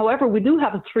 However, we do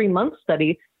have a 3-month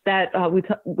study that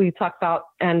we talked about,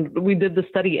 and we did the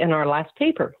study in our last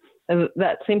paper,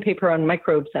 that same paper on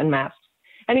microbes and masks.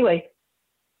 Anyway,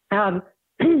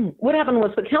 what happened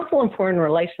was the Council on Foreign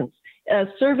Relations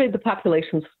surveyed the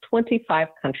populations of 25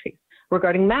 countries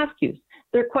regarding mask use.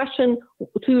 Their question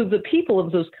to the people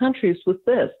of those countries was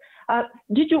this: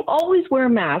 did you always wear a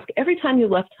mask every time you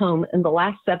left home in the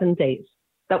last 7 days?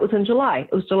 That was in July.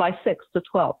 It was July 6th to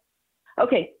 12th.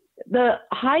 Okay. The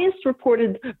highest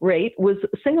reported rate was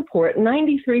Singapore.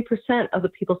 93% of the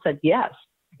people said yes.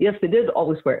 Yes, they did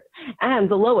always wear it. And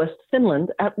the lowest,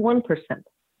 Finland, at 1%.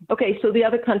 Okay, so the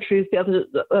other countries, the other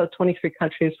 23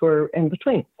 countries were in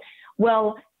between.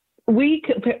 Well, we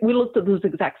looked at those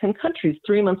exact same countries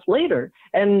 3 months later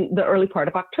in the early part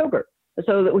of October.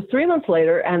 So it was 3 months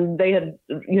later, and they had,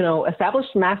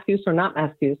 established mask use or not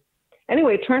mask use.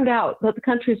 Anyway, it turned out that the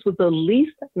countries with the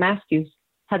least mask use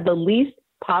had the least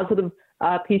positive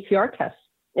PCR tests.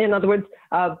 In other words,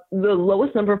 the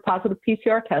lowest number of positive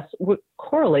PCR tests were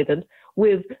correlated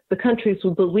with the countries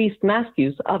with the least mask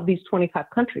use of these 25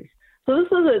 countries. So this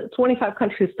is a 25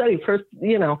 country study. First,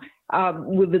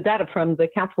 with the data from the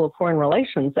Council of Foreign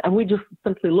Relations, and we just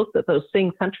simply looked at those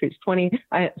same countries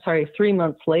 3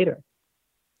 months later.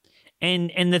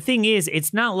 And the thing is,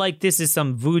 it's not like this is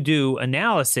some voodoo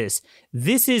analysis.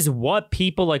 This is what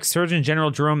people like Surgeon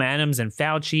General Jerome Adams and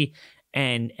Fauci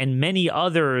and many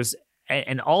others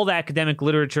and all the academic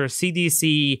literature,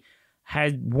 CDC,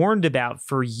 had warned about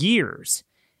for years,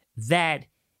 that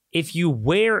if you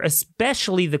wear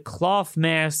especially the cloth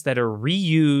masks that are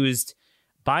reused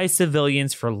by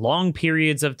civilians for long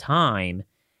periods of time,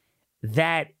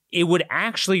 that it would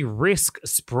actually risk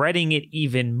spreading it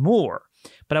even more.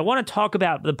 But I want to talk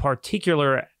about the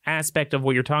particular aspect of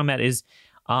what you're talking about is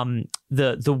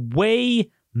the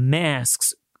way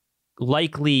masks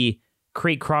likely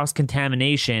create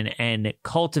cross-contamination and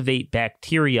cultivate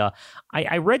bacteria.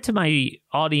 I read to my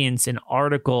audience an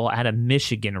article out of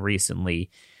Michigan recently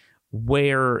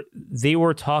where they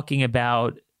were talking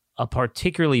about a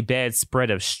particularly bad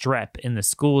spread of strep in the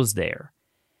schools there.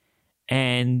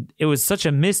 And it was such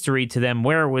a mystery to them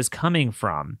where it was coming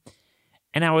from.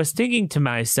 And I was thinking to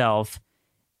myself,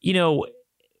 you know,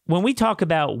 when we talk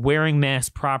about wearing masks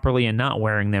properly and not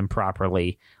wearing them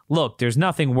properly, look, there's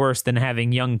nothing worse than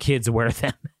having young kids wear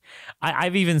them.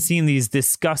 I've even seen these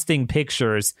disgusting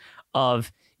pictures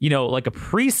of, you know, like a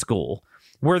preschool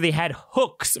where they had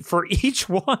hooks for each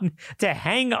one to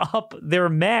hang up their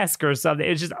mask or something.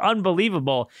 It's just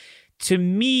unbelievable. To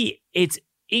me, it's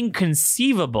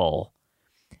inconceivable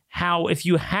how if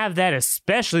you have that,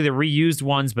 especially the reused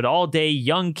ones, but all day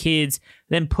young kids,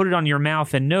 then put it on your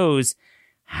mouth and nose,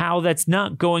 how that's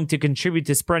not going to contribute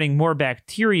to spreading more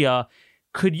bacteria.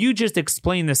 Could you just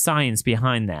explain the science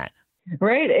behind that?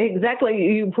 Right, exactly.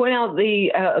 You point out the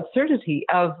absurdity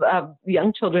of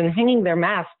young children hanging their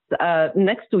masks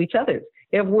next to each other.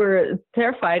 If we're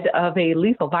terrified of a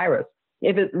lethal virus,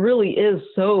 if it really is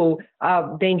so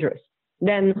dangerous,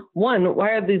 then one, why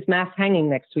are these masks hanging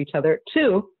next to each other?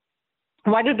 Two,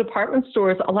 why do department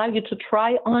stores allow you to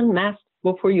try on masks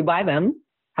before you buy them?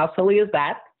 How silly is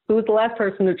that? Who was the last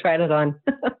person who tried it on?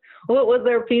 What was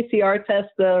their PCR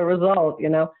test result, you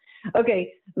know?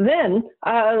 Okay, then,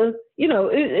 you know,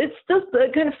 it's just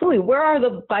kind of silly. Where are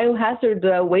the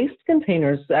biohazard waste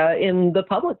containers in the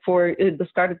public for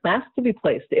discarded masks to be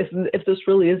placed if this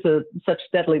really is such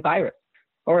deadly virus?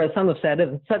 Or as some have said, if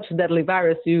it's such a deadly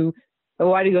virus,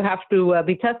 why do you have to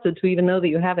be tested to even know that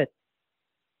you have it?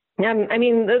 I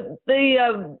mean, you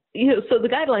know, so the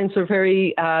guidelines are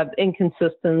very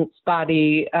inconsistent,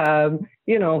 spotty,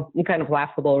 you know, kind of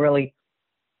laughable, really.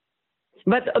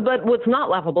 But what's not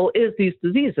laughable is these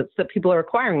diseases that people are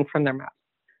acquiring from their masks.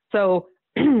 So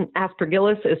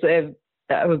Aspergillus is a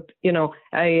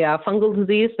fungal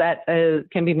disease that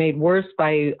can be made worse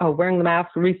by wearing the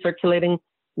mask, recirculating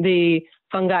the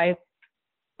fungi,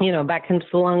 you know, back into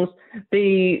the lungs.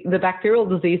 The bacterial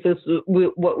diseases,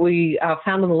 what we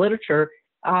found in the literature,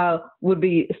 would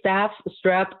be staph,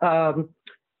 strep,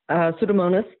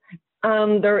 Pseudomonas.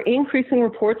 There are increasing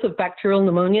reports of bacterial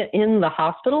pneumonia in the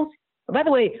hospitals. By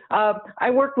the way, I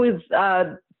work with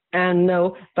and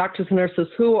know doctors and nurses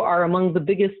who are among the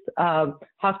biggest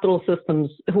hospital systems,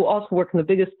 who also work in the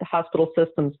biggest hospital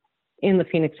systems in the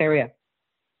Phoenix area.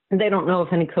 And they don't know of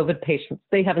any COVID patients.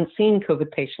 They haven't seen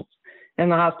COVID patients in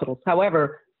the hospitals.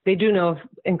 However, they do know of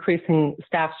increasing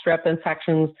staph, strep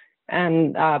infections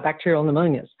and bacterial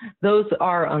pneumonias. Those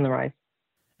are on the rise.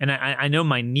 And I know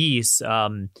my niece,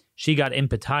 she got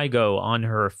impetigo on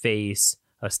her face,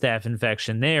 a staph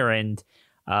infection there. And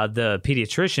the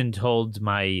pediatrician told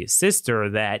my sister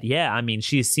that, yeah, I mean,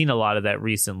 she's seen a lot of that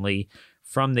recently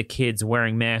from the kids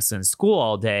wearing masks in school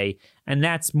all day. And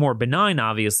that's more benign,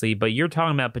 obviously, but you're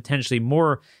talking about potentially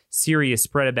more serious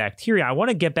spread of bacteria. I want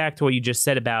to get back to what you just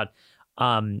said about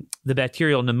the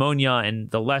bacterial pneumonia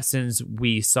and the lessons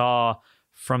we saw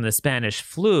from the Spanish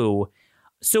flu.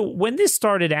 So when this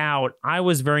started out, I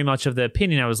was very much of the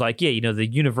opinion, I was like, yeah, you know, the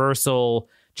universal,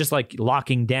 just like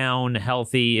locking down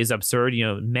healthy is absurd, you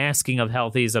know, masking of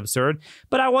healthy is absurd.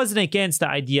 But I wasn't against the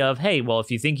idea of, hey, well,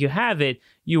 if you think you have it,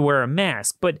 you wear a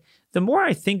mask. But the more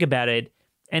I think about it,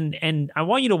 and I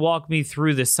want you to walk me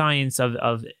through the science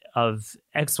of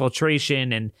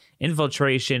exfiltration and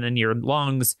infiltration in your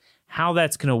lungs, how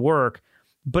that's going to work.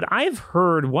 But I've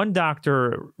heard one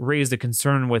doctor raise a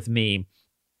concern with me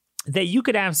that you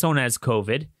could have someone as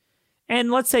COVID,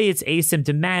 and let's say it's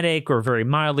asymptomatic or very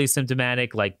mildly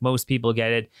symptomatic, like most people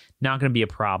get it, not going to be a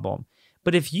problem.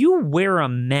 But if you wear a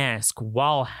mask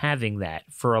while having that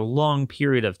for a long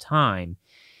period of time,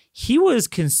 he was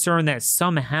concerned that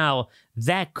somehow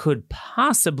that could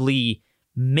possibly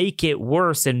make it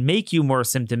worse and make you more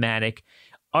symptomatic.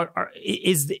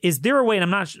 Is there a way, and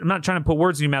I'm not trying to put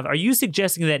words in your mouth, are you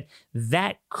suggesting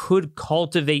that could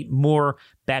cultivate more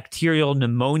bacterial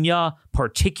pneumonia,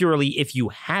 particularly if you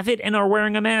have it and are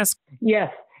wearing a mask?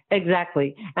 Yes,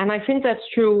 exactly. And I think that's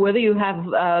true whether you have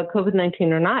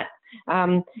COVID-19 or not.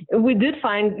 We did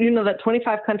find, that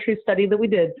 25 country study that we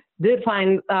did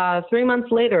find 3 months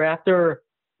later after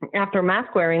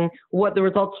mask wearing what the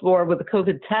results were with the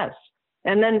COVID test.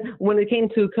 And then when it came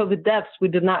to COVID deaths, we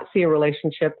did not see a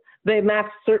relationship. The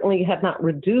masks certainly had not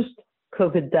reduced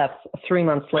COVID deaths 3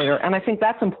 months later. And I think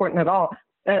that's important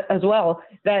as well,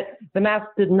 that the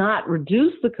masks did not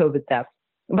reduce the COVID deaths,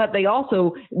 but they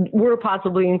also were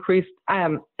possibly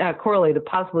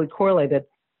correlated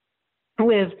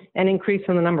with an increase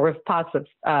in the number of positive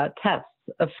tests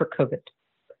for COVID.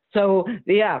 So,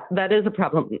 yeah, that is a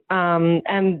problem.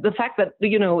 And the fact that,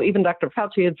 even Dr.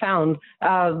 Fauci had found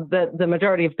that the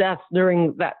majority of deaths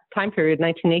during that time period,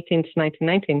 1918 to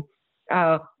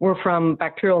 1919, were from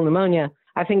bacterial pneumonia,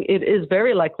 I think it is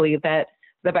very likely that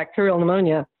the bacterial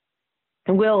pneumonia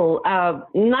will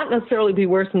not necessarily be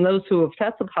worse in those who have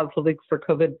tested positively for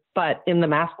COVID, but in the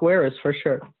mask wearers for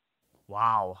sure.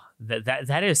 Wow,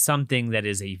 that is something that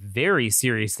is a very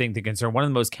serious thing to concern. One of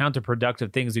the most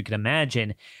counterproductive things we can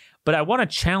imagine. But I want to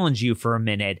challenge you for a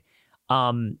minute.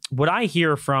 What I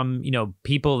hear from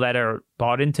people that are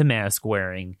bought into mask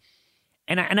wearing,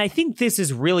 and I think this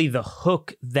is really the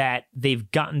hook that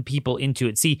they've gotten people into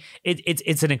it. See,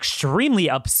 it's an extremely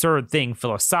absurd thing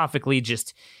philosophically,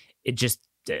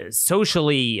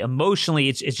 socially, emotionally,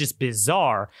 it's just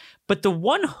bizarre. But the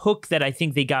one hook that I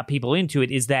think they got people into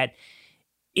it is that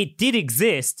it did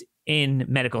exist in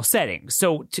medical settings.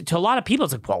 So to a lot of people,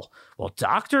 it's like, well,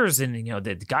 doctors and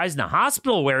the guys in the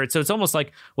hospital wear it. So it's almost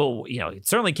like, well, it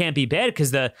certainly can't be bad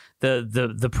because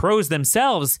the pros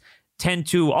themselves tend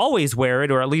to always wear it,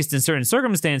 or at least in certain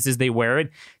circumstances they wear it.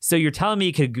 So you're telling me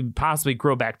it could possibly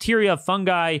grow bacteria,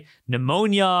 fungi,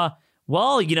 pneumonia.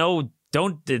 Well, they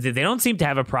don't seem to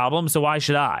have a problem, so why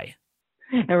should I?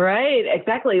 Right,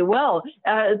 exactly. Well,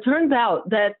 it turns out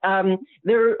that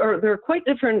there are quite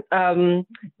different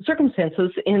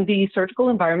circumstances in the surgical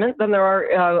environment than there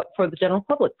are for the general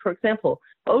public. For example,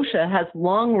 OSHA has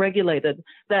long regulated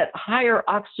that higher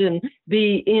oxygen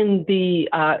be in the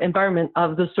environment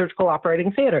of the surgical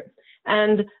operating theater,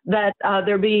 and that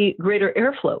there be greater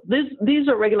airflow. These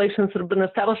are regulations that have been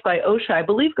established by OSHA, I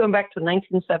believe, going back to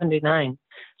 1979.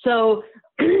 So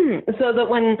that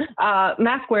when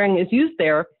mask wearing is used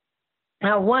there,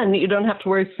 one, you don't have to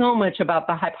worry so much about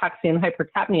the hypoxia and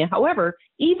hypercapnia. However,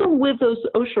 even with those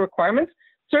OSHA requirements,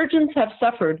 surgeons have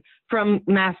suffered from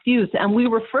mask use, and we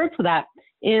refer to that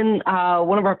in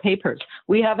one of our papers.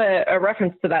 We have a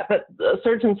reference to that, but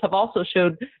surgeons have also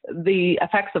showed the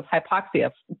effects of hypoxia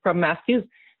from mask use.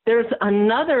 There's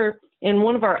another, in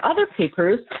one of our other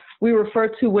papers, we refer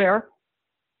to where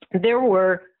there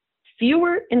were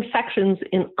fewer infections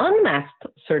in unmasked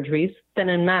surgeries than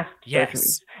in masked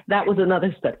surgeries. That was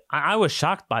another study. I was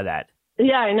shocked by that.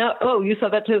 Yeah, I know. Oh, you saw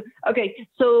that too. Okay,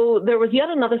 so there was yet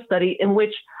another study in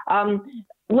which,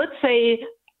 let's say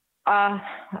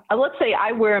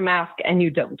I wear a mask and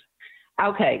you don't.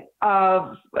 Okay,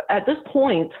 at this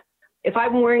point, if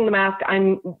I'm wearing the mask,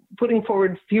 I'm putting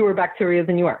forward fewer bacteria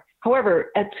than you are.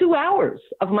 However, at 2 hours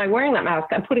of my wearing that mask,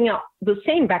 I'm putting out the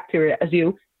same bacteria as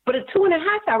you, but at 2.5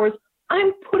 hours,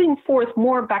 I'm putting forth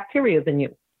more bacteria than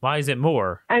you. Why is it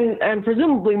more? And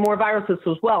presumably more viruses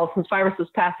as well, since viruses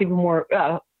pass even more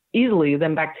easily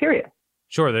than bacteria.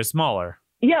 Sure, they're smaller.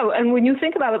 Yeah, and when you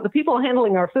think about it, the people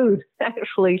handling our food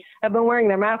actually have been wearing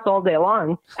their masks all day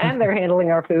long, and they're handling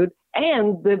our food,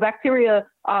 and the bacteria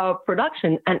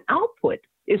production and output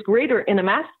is greater in a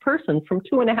masked person from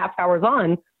 2.5 hours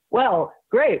on. Well,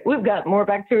 great. We've got more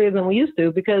bacteria than we used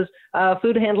to because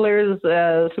food handlers,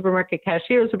 supermarket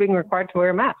cashiers are being required to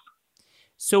wear masks.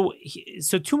 So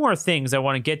two more things I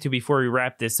want to get to before we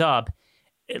wrap this up.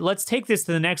 Let's take this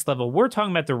to the next level. We're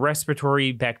talking about the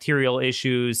respiratory bacterial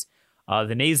issues,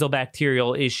 the nasal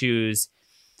bacterial issues.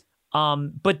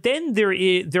 But then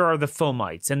there are the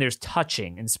fomites, and there's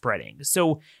touching and spreading.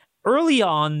 So early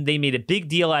on, they made a big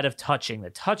deal out of touching. The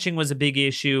touching was a big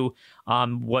issue.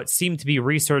 What seemed to be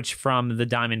research from the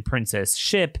Diamond Princess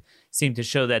ship seemed to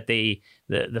show that the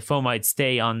fomites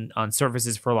stay on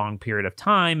surfaces for a long period of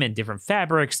time and different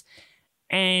fabrics.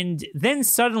 And then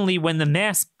suddenly, when the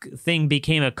mask thing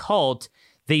became a cult,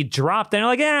 they dropped and they're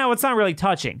like, well, it's not really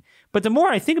touching. But the more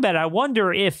I think about it, I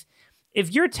wonder if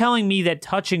you're telling me that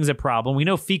touching's a problem. We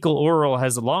know fecal oral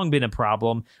has long been a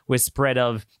problem with spread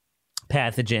of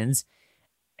pathogens.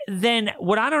 then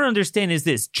what I don't understand is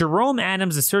this. Jerome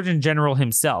Adams, the Surgeon General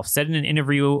himself, said in an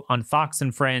interview on Fox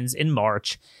and Friends in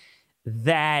March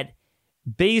that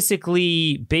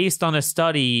basically based on a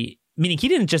study, meaning he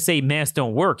didn't just say masks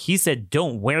don't work. He said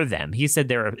don't wear them. He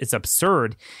said it's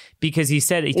absurd because he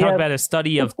talked about a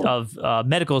study of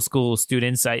medical school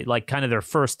students, like kind of their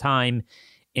first time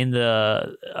in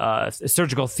the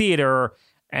surgical theater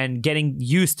and getting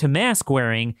used to mask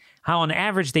wearing, how on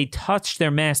average they touched their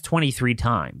mask 23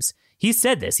 times. He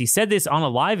said this. He said this on a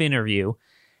live interview.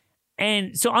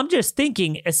 And so I'm just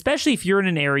thinking, especially if you're in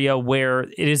an area where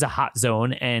it is a hot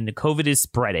zone and COVID is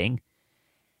spreading,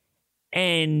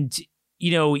 and,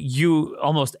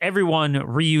 almost everyone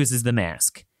reuses the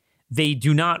mask. They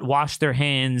do not wash their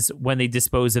hands when they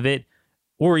dispose of it,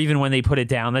 or even when they put it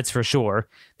down, that's for sure.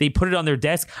 They put it on their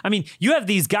desk. I mean, you have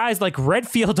these guys like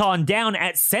Redfield on down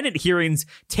at Senate hearings,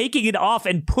 taking it off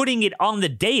and putting it on the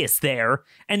dais there,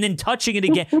 and then touching it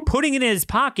again, putting it in his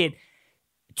pocket.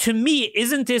 To me,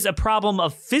 isn't this a problem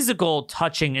of physical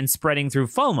touching and spreading through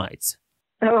fomites?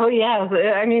 Oh, yes.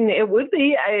 I mean, it would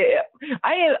be.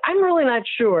 I'm really not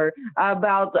sure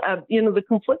about, the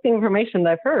conflicting information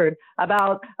that I've heard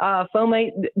about fomite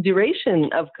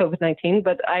duration of COVID-19,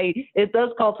 but it does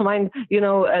call to mind,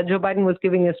 Joe Biden was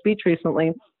giving a speech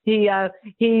recently.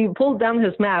 He pulled down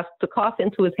his mask to cough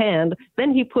into his hand.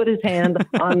 Then he put his hand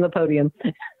on the podium.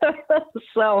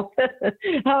 So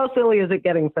how silly is it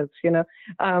getting, folks?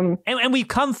 And we've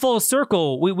come full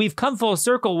circle. We've come full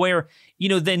circle where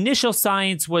the initial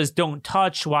science was don't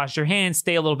touch, wash your hands,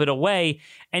 stay a little bit away,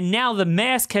 and now the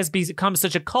mask has become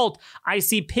such a cult. I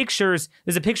see pictures.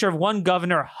 There's a picture of one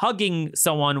governor hugging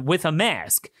someone with a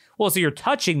mask. Well, so you're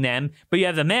touching them, but you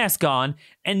have the mask on,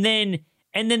 and then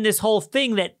this whole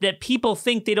thing that people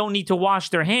think they don't need to wash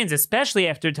their hands, especially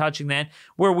after touching that,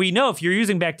 where we know if you're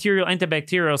using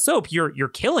antibacterial soap, you're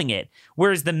killing it.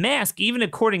 Whereas the mask, even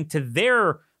according to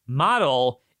their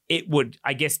model, it would,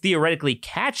 I guess, theoretically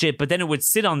catch it, but then it would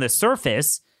sit on the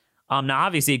surface. Now,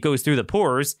 obviously, it goes through the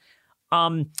pores.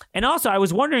 And also, I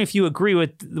was wondering if you agree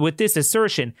with this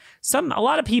assertion. A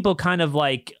lot of people kind of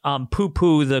like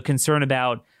poo-poo the concern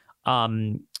about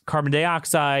carbon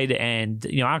dioxide and,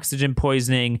 oxygen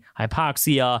poisoning,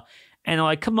 hypoxia. And they're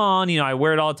like, come on, I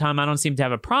wear it all the time. I don't seem to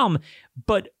have a problem.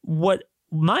 But what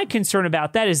my concern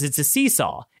about that is it's a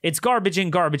seesaw. It's garbage in,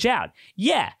 garbage out.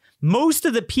 Yeah. Most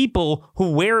of the people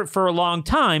who wear it for a long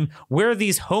time wear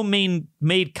these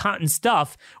homemade cotton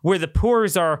stuff where the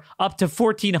pores are up to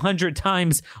 1,400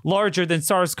 times larger than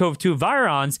SARS-CoV-2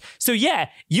 virions. So yeah,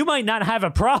 you might not have a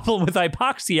problem with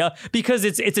hypoxia because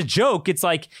it's a joke. It's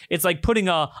like putting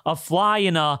a fly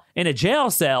in a jail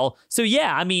cell. So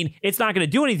yeah, I mean, it's not going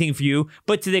to do anything for you.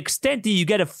 But to the extent that you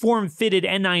get a form-fitted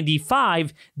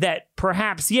N95, that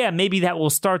perhaps, yeah, maybe that will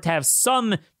start to have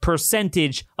some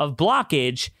percentage of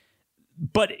blockage.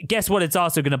 But guess what? It's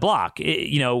also going to block,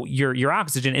 your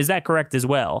oxygen. Is that correct as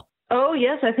well? Oh,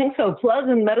 yes, I think so. Plus,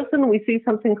 in medicine, we see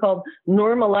something called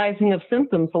normalizing of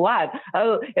symptoms a lot.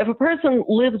 If a person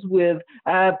lives with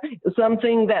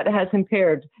something that has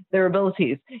impaired their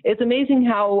abilities, it's amazing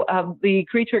how the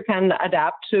creature can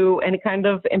adapt to any kind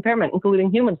of impairment, including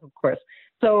humans, of course.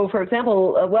 So, for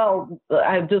example,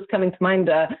 I've just coming to mind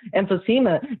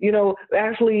emphysema,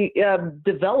 actually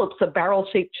develops a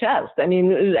barrel-shaped chest. I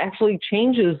mean, it actually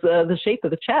changes the shape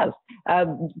of the chest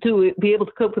to be able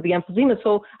to cope with the emphysema.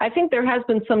 So I think there has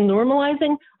been some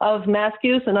normalizing of mask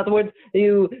use. In other words,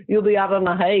 you'll be out on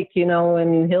a hike,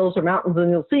 in hills or mountains,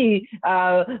 and you'll see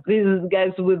these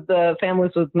guys with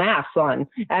families with masks on.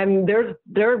 And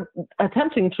they're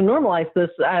attempting to normalize this,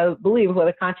 I believe,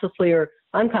 whether consciously or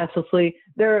unconsciously.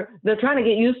 They're trying to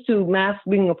get used to masks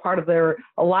being a part of their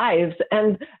lives,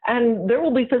 and there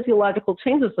will be physiological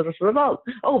changes that are developed.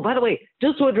 Oh, by the way,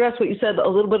 just to address what you said a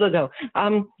little bit ago,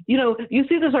 you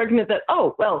see this argument that,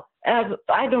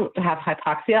 I don't have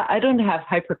hypoxia, I don't have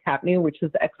hypercapnia, which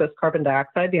is excess carbon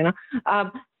dioxide,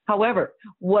 However,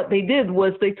 what they did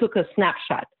was they took a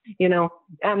snapshot. They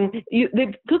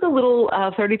took a little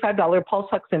 $35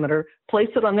 pulse oximeter,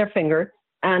 placed it on their finger,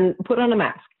 and put on a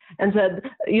mask. And said,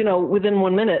 within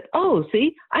 1 minute, oh,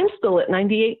 see, I'm still at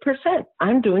 98%.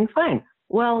 I'm doing fine.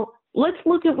 Well, let's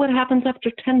look at what happens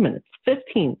after 10 minutes,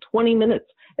 15, 20 minutes.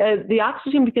 The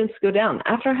oxygen begins to go down.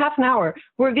 After half an hour,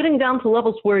 we're getting down to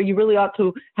levels where you really ought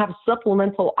to have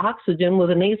supplemental oxygen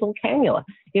with a nasal cannula.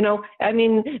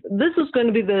 This is going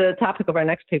to be the topic of our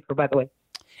next paper, by the way.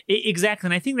 Exactly.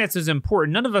 And I think that's as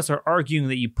important. None of us are arguing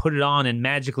that you put it on and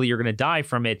magically you're going to die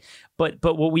from it. But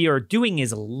what we are doing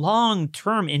is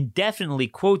long-term, indefinitely,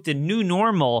 quote, the new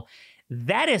normal.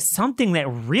 that is something that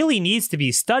really needs to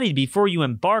be studied before you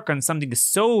embark on something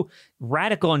so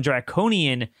radical and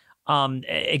draconian,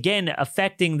 again,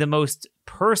 affecting the most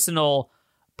personal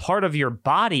part of your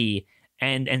body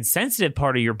and sensitive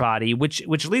part of your body, which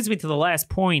leads me to the last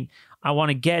point I want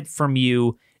to get from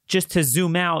you, just to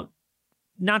zoom out,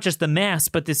 not just the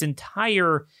mask, but this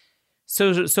entire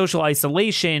social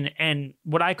isolation and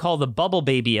what I call the bubble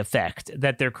baby effect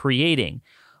that they're creating.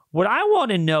 What I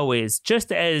want to know is,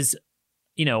 just as,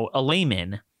 a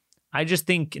layman, I just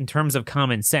think in terms of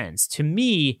common sense, to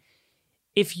me,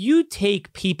 if you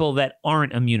take people that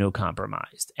aren't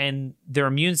immunocompromised and their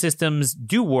immune systems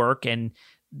do work, and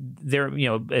they're,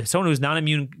 if someone who's not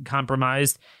immune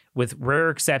compromised, with rare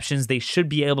exceptions, they should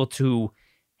be able to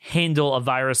handle a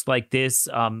virus like this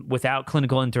without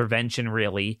clinical intervention,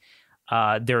 really.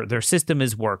 Their system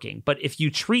is working. But if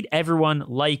you treat everyone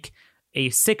like a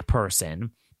sick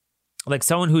person, like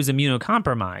someone who's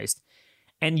immunocompromised,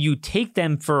 and you take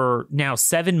them for now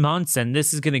 7 months, and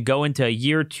this is going to go into a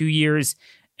year, 2 years,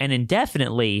 and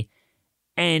indefinitely,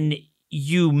 and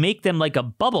you make them like a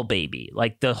bubble baby,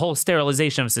 like the whole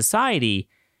sterilization of society,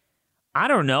 I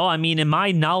don't know. I mean, in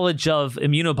my knowledge of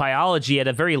immunobiology at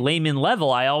a very layman level,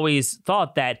 I always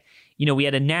thought that, we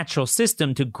had a natural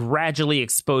system to gradually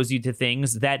expose you to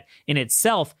things that in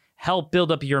itself help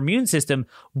build up your immune system.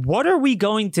 What are we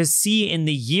going to see in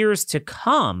the years to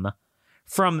come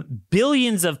from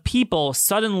billions of people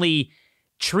suddenly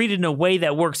treated in a way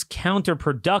that works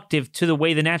counterproductive to the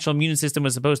way the natural immune system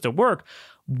was supposed to work?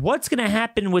 What's going to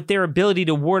happen with their ability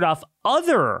to ward off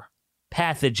other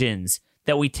pathogens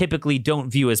that we typically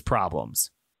don't view as problems?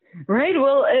 Right.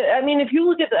 Well, I mean, if you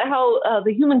look at how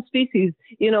the human species,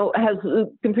 has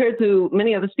compared to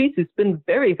many other species, been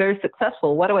very, very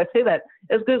successful. Why do I say that?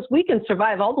 It's because we can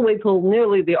survive all the way till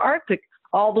nearly the Arctic,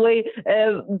 all the way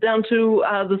down to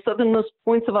the southernmost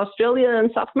points of Australia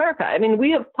and South America. I mean,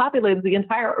 we have populated the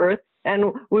entire Earth, and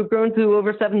we've grown to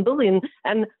over 7 billion.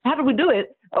 And how do we do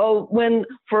it? Oh, when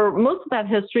for most of that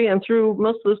history and through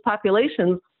most of those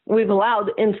populations, we've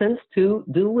allowed infants to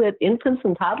do what infants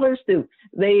and toddlers do.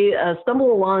 They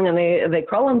stumble along and they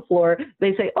crawl on the floor.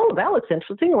 They say, "Oh, that looks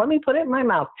interesting. Let me put it in my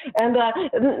mouth." And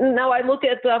now I look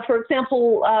at, for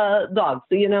example, dogs.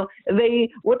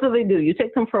 What do? You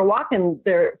take them for a walk, and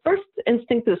their first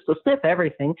instinct is to sniff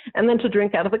everything and then to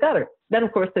drink out of the gutter. Then,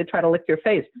 of course, they try to lick your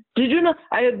face. Did you know?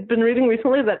 I had been reading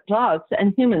recently that dogs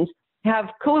and humans have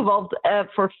co-evolved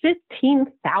for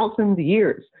 15,000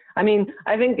 years. I mean,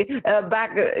 I think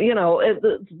back,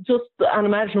 it's just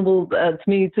unimaginable to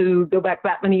me to go back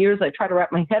that many years. I try to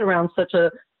wrap my head around such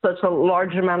a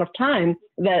large amount of time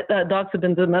that dogs have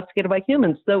been domesticated by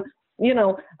humans. So,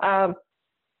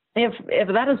 if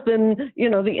that has been,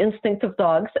 the instinct of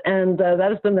dogs, and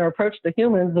that has been their approach to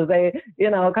humans, as they,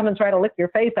 come and try to lick your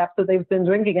face after they've been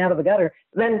drinking out of the gutter,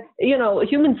 then,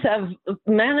 humans have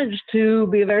managed to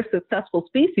be a very successful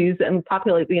species and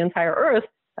populate the entire Earth,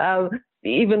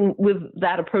 even with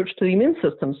that approach to the immune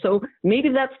system. So maybe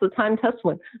that's the time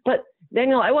testament. But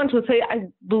Daniel, I want to say, I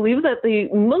believe that the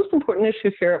most important issue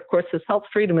here, of course, is health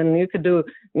freedom. And you could do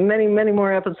many, many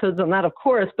more episodes on that, of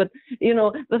course. But,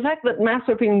 the fact that masks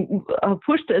are being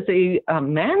pushed as a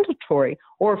mandatory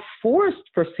or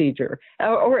forced procedure,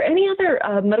 or any other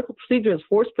medical procedure as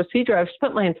forced procedure, I've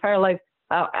spent my entire life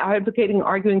advocating,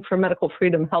 arguing for medical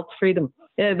freedom, health freedom,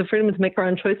 the freedom to make our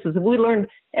own choices. If we learned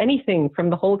anything from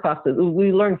the Holocaust,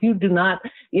 we learned you do not,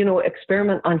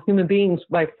 experiment on human beings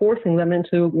by forcing them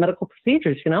into medical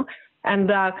procedures, And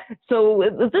so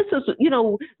this is,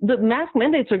 the mask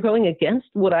mandates are going against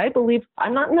what I believe.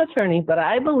 I'm not an attorney, but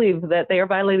I believe that they are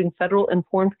violating federal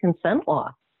informed consent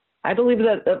law. I believe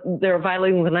that they're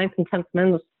violating the 9th and 10th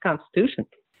Amendments of the Constitution.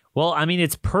 Well, I mean,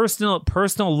 it's personal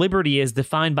liberty is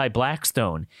defined by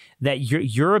Blackstone, that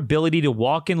your ability to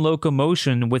walk in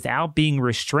locomotion without being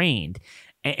restrained,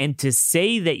 and to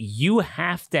say that you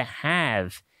have to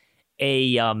have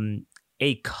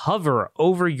a cover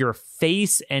over your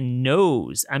face and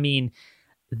nose. I mean,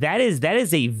 that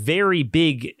is a very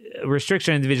big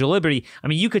restriction on individual liberty. I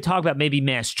mean, you could talk about maybe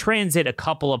mass transit, a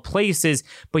couple of places,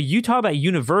 but you talk about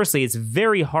universally, it's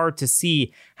very hard to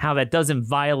see how that doesn't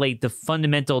violate the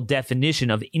fundamental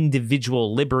definition of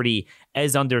individual liberty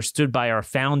as understood by our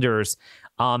founders.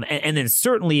 And then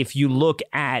certainly if you look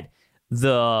at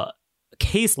the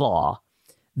case law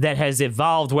that has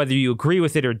evolved, whether you agree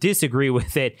with it or disagree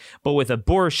with it, but with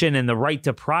abortion and the right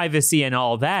to privacy and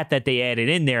all that they added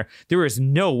in there, there is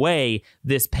no way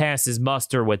this passes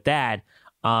muster with that.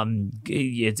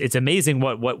 It's amazing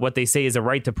what they say is a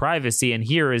right to privacy, and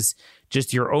here is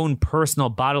just your own personal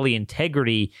bodily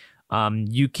integrity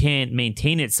You can't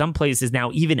maintain it some places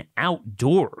now, even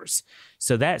outdoors.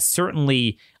 So that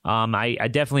certainly, I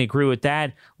definitely agree with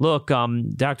that. Look,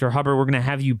 Dr. Hubbard, we're going to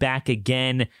have you back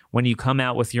again when you come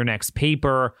out with your next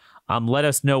paper. Let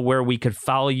us know where we could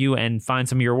follow you and find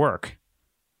some of your work.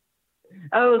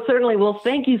 Oh, certainly. Well,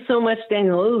 thank you so much,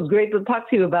 Daniel. It was great to talk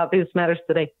to you about these matters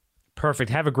today.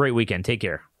 Perfect. Have a great weekend. Take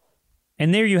care.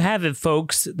 And there you have it,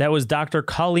 folks. That was Dr.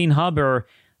 Colleen Hubbard.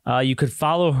 You could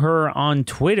follow her on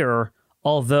Twitter,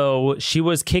 although she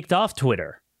was kicked off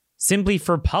Twitter simply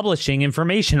for publishing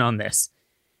information on this.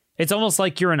 It's almost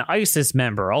like you're an ISIS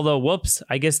member, although, whoops,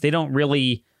 I guess they don't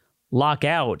really lock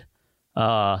out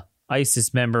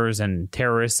ISIS members and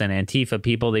terrorists and Antifa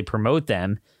people. They promote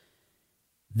them.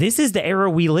 This is the era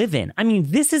we live in. I mean,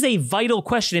 this is a vital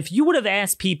question. If you would have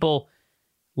asked people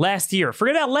last year,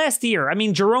 forget about last year. I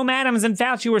mean, Jerome Adams and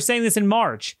Fauci were saying this in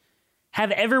March.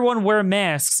 Have everyone wear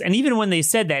masks. And even when they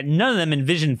said that, none of them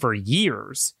envisioned for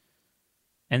years.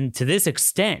 And to this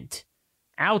extent,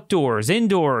 outdoors,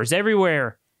 indoors,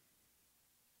 everywhere.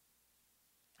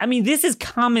 I mean, this is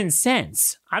common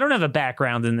sense. I don't have a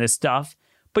background in this stuff,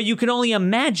 but you can only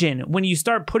imagine when you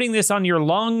start putting this on your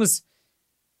lungs.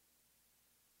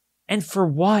 And for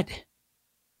what?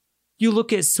 You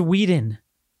look at Sweden.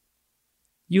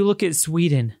 It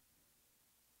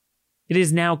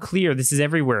is now clear, this is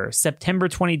everywhere. September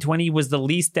 2020 was the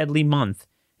least deadly month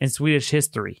in Swedish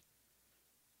history.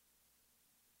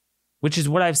 Which is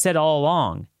what I've said all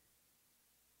along.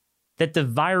 That the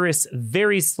virus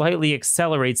very slightly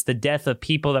accelerates the death of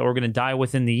people that were going to die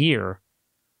within the year.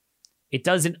 It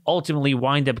doesn't ultimately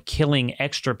wind up killing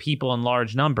extra people in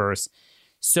large numbers.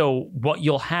 So what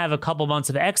you'll have a couple months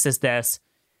of excess deaths,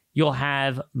 you'll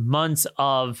have months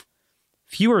of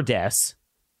fewer deaths,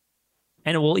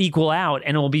 and it will equal out,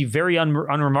 and it will be very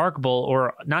unremarkable,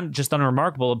 or not just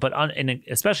unremarkable, but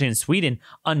especially in Sweden,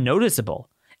 unnoticeable,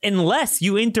 unless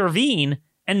you intervene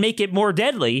and make it more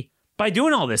deadly by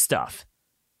doing all this stuff.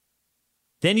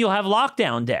 Then you'll have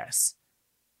lockdown deaths.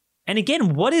 And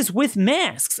again, what is with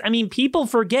masks? I mean, people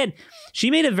forget. She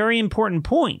made a very important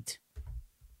point.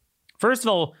 First of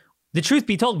all, the truth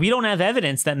be told, we don't have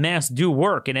evidence that masks do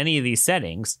work in any of these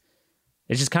settings.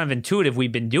 It's just kind of intuitive.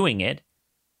 We've been doing it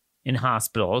in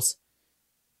hospitals.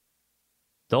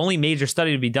 The only major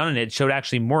study to be done in it showed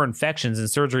actually more infections in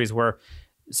surgeries where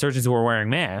surgeons were wearing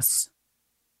masks.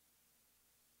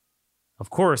 Of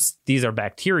course, these are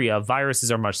bacteria.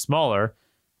 Viruses are much smaller.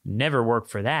 Never work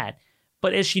for that.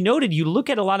 But as she noted, you look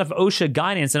at a lot of OSHA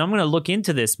guidance, and I'm going to look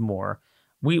into this more.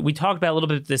 We talked about a little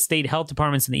bit the state health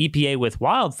departments and the EPA with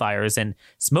wildfires and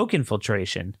smoke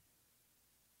infiltration,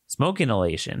 smoke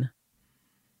inhalation,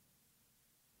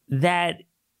 that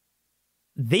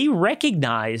they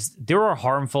recognize there are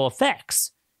harmful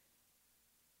effects.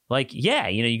 Like, yeah,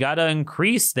 you got to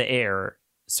increase the air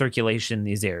circulation in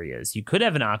these areas. You could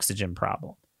have an oxygen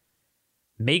problem.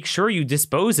 Make sure you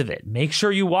dispose of it. Make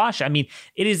sure you wash. I mean,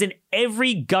 it is in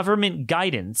every government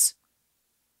guidance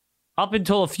up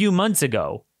until a few months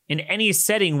ago, in any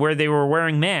setting where they were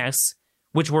wearing masks,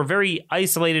 which were very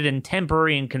isolated and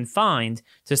temporary and confined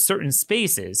to certain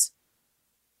spaces,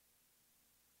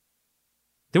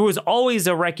 there was always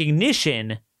a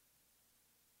recognition,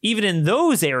 even in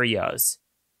those areas,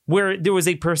 where there was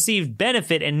a perceived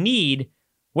benefit and need,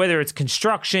 whether it's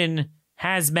construction,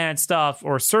 hazmat stuff,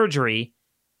 or surgery,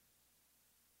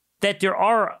 that there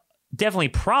are definitely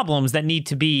problems that need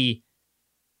to be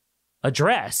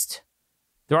addressed.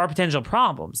 There are potential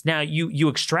problems. Now, you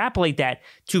extrapolate that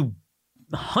to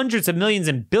hundreds of millions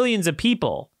and billions of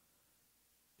people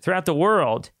throughout the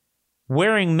world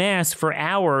wearing masks for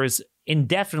hours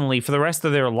indefinitely for the rest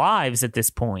of their lives at this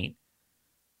point.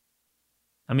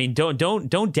 I mean,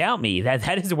 don't doubt me.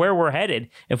 That is where we're headed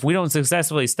if we don't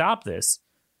successfully stop this.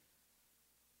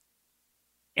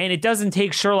 And it doesn't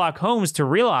take Sherlock Holmes to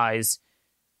realize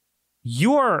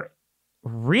you're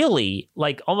really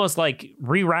almost like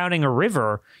rerouting a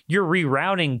river. You're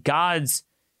rerouting God's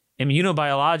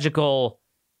immunobiological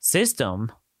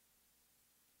system.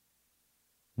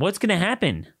 What's going to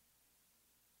happen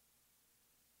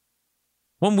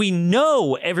when we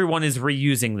know everyone is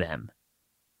reusing them?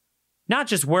 Not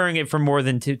just wearing it for more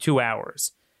than 2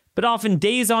 hours, but often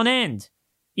days on end.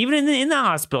 Even in the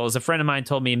hospitals, a friend of mine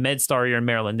told me in MedStar here in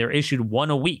Maryland, they're issued one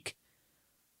a week.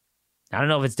 I don't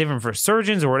know if it's different for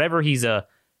surgeons or whatever. He's a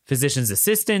physician's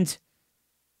assistant.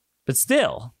 But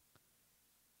still,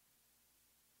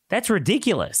 that's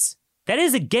ridiculous. That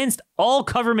is against all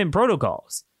government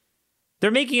protocols. They're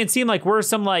making it seem like we're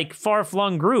some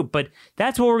far-flung group, but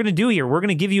that's what we're going to do here. We're going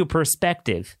to give you a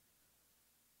perspective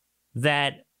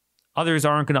that others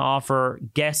aren't going to offer,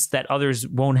 guests that others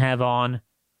won't have on.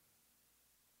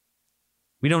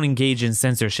 We don't engage in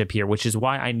censorship here, which is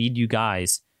why I need you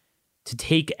guys to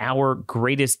take our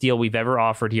greatest deal we've ever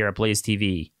offered here at Blaze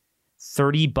TV.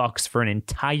 $30 for an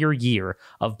entire year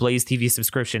of Blaze TV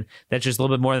subscription. That's just a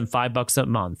little bit more than $5 a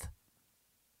month.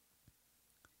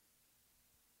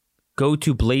 Go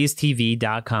to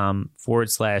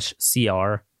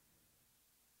blazetv.com/CR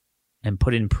and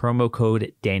put in promo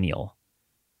code Daniel.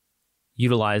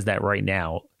 Utilize that right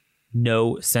now.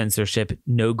 No censorship,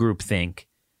 no groupthink.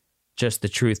 Just the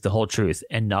truth, the whole truth,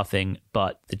 and nothing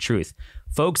but the truth.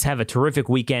 Folks, have a terrific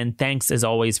weekend. Thanks, as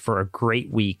always, for a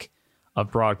great week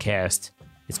of broadcast.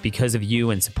 It's because of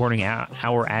you and supporting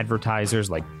our advertisers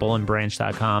like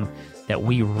BullandBranch.com that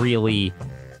we really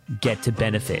get to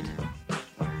benefit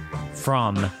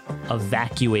from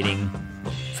evacuating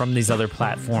from these other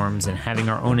platforms and having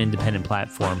our own independent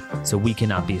platform so we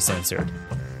cannot be censored.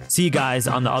 See you guys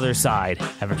on the other side.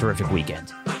 Have a terrific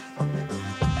weekend.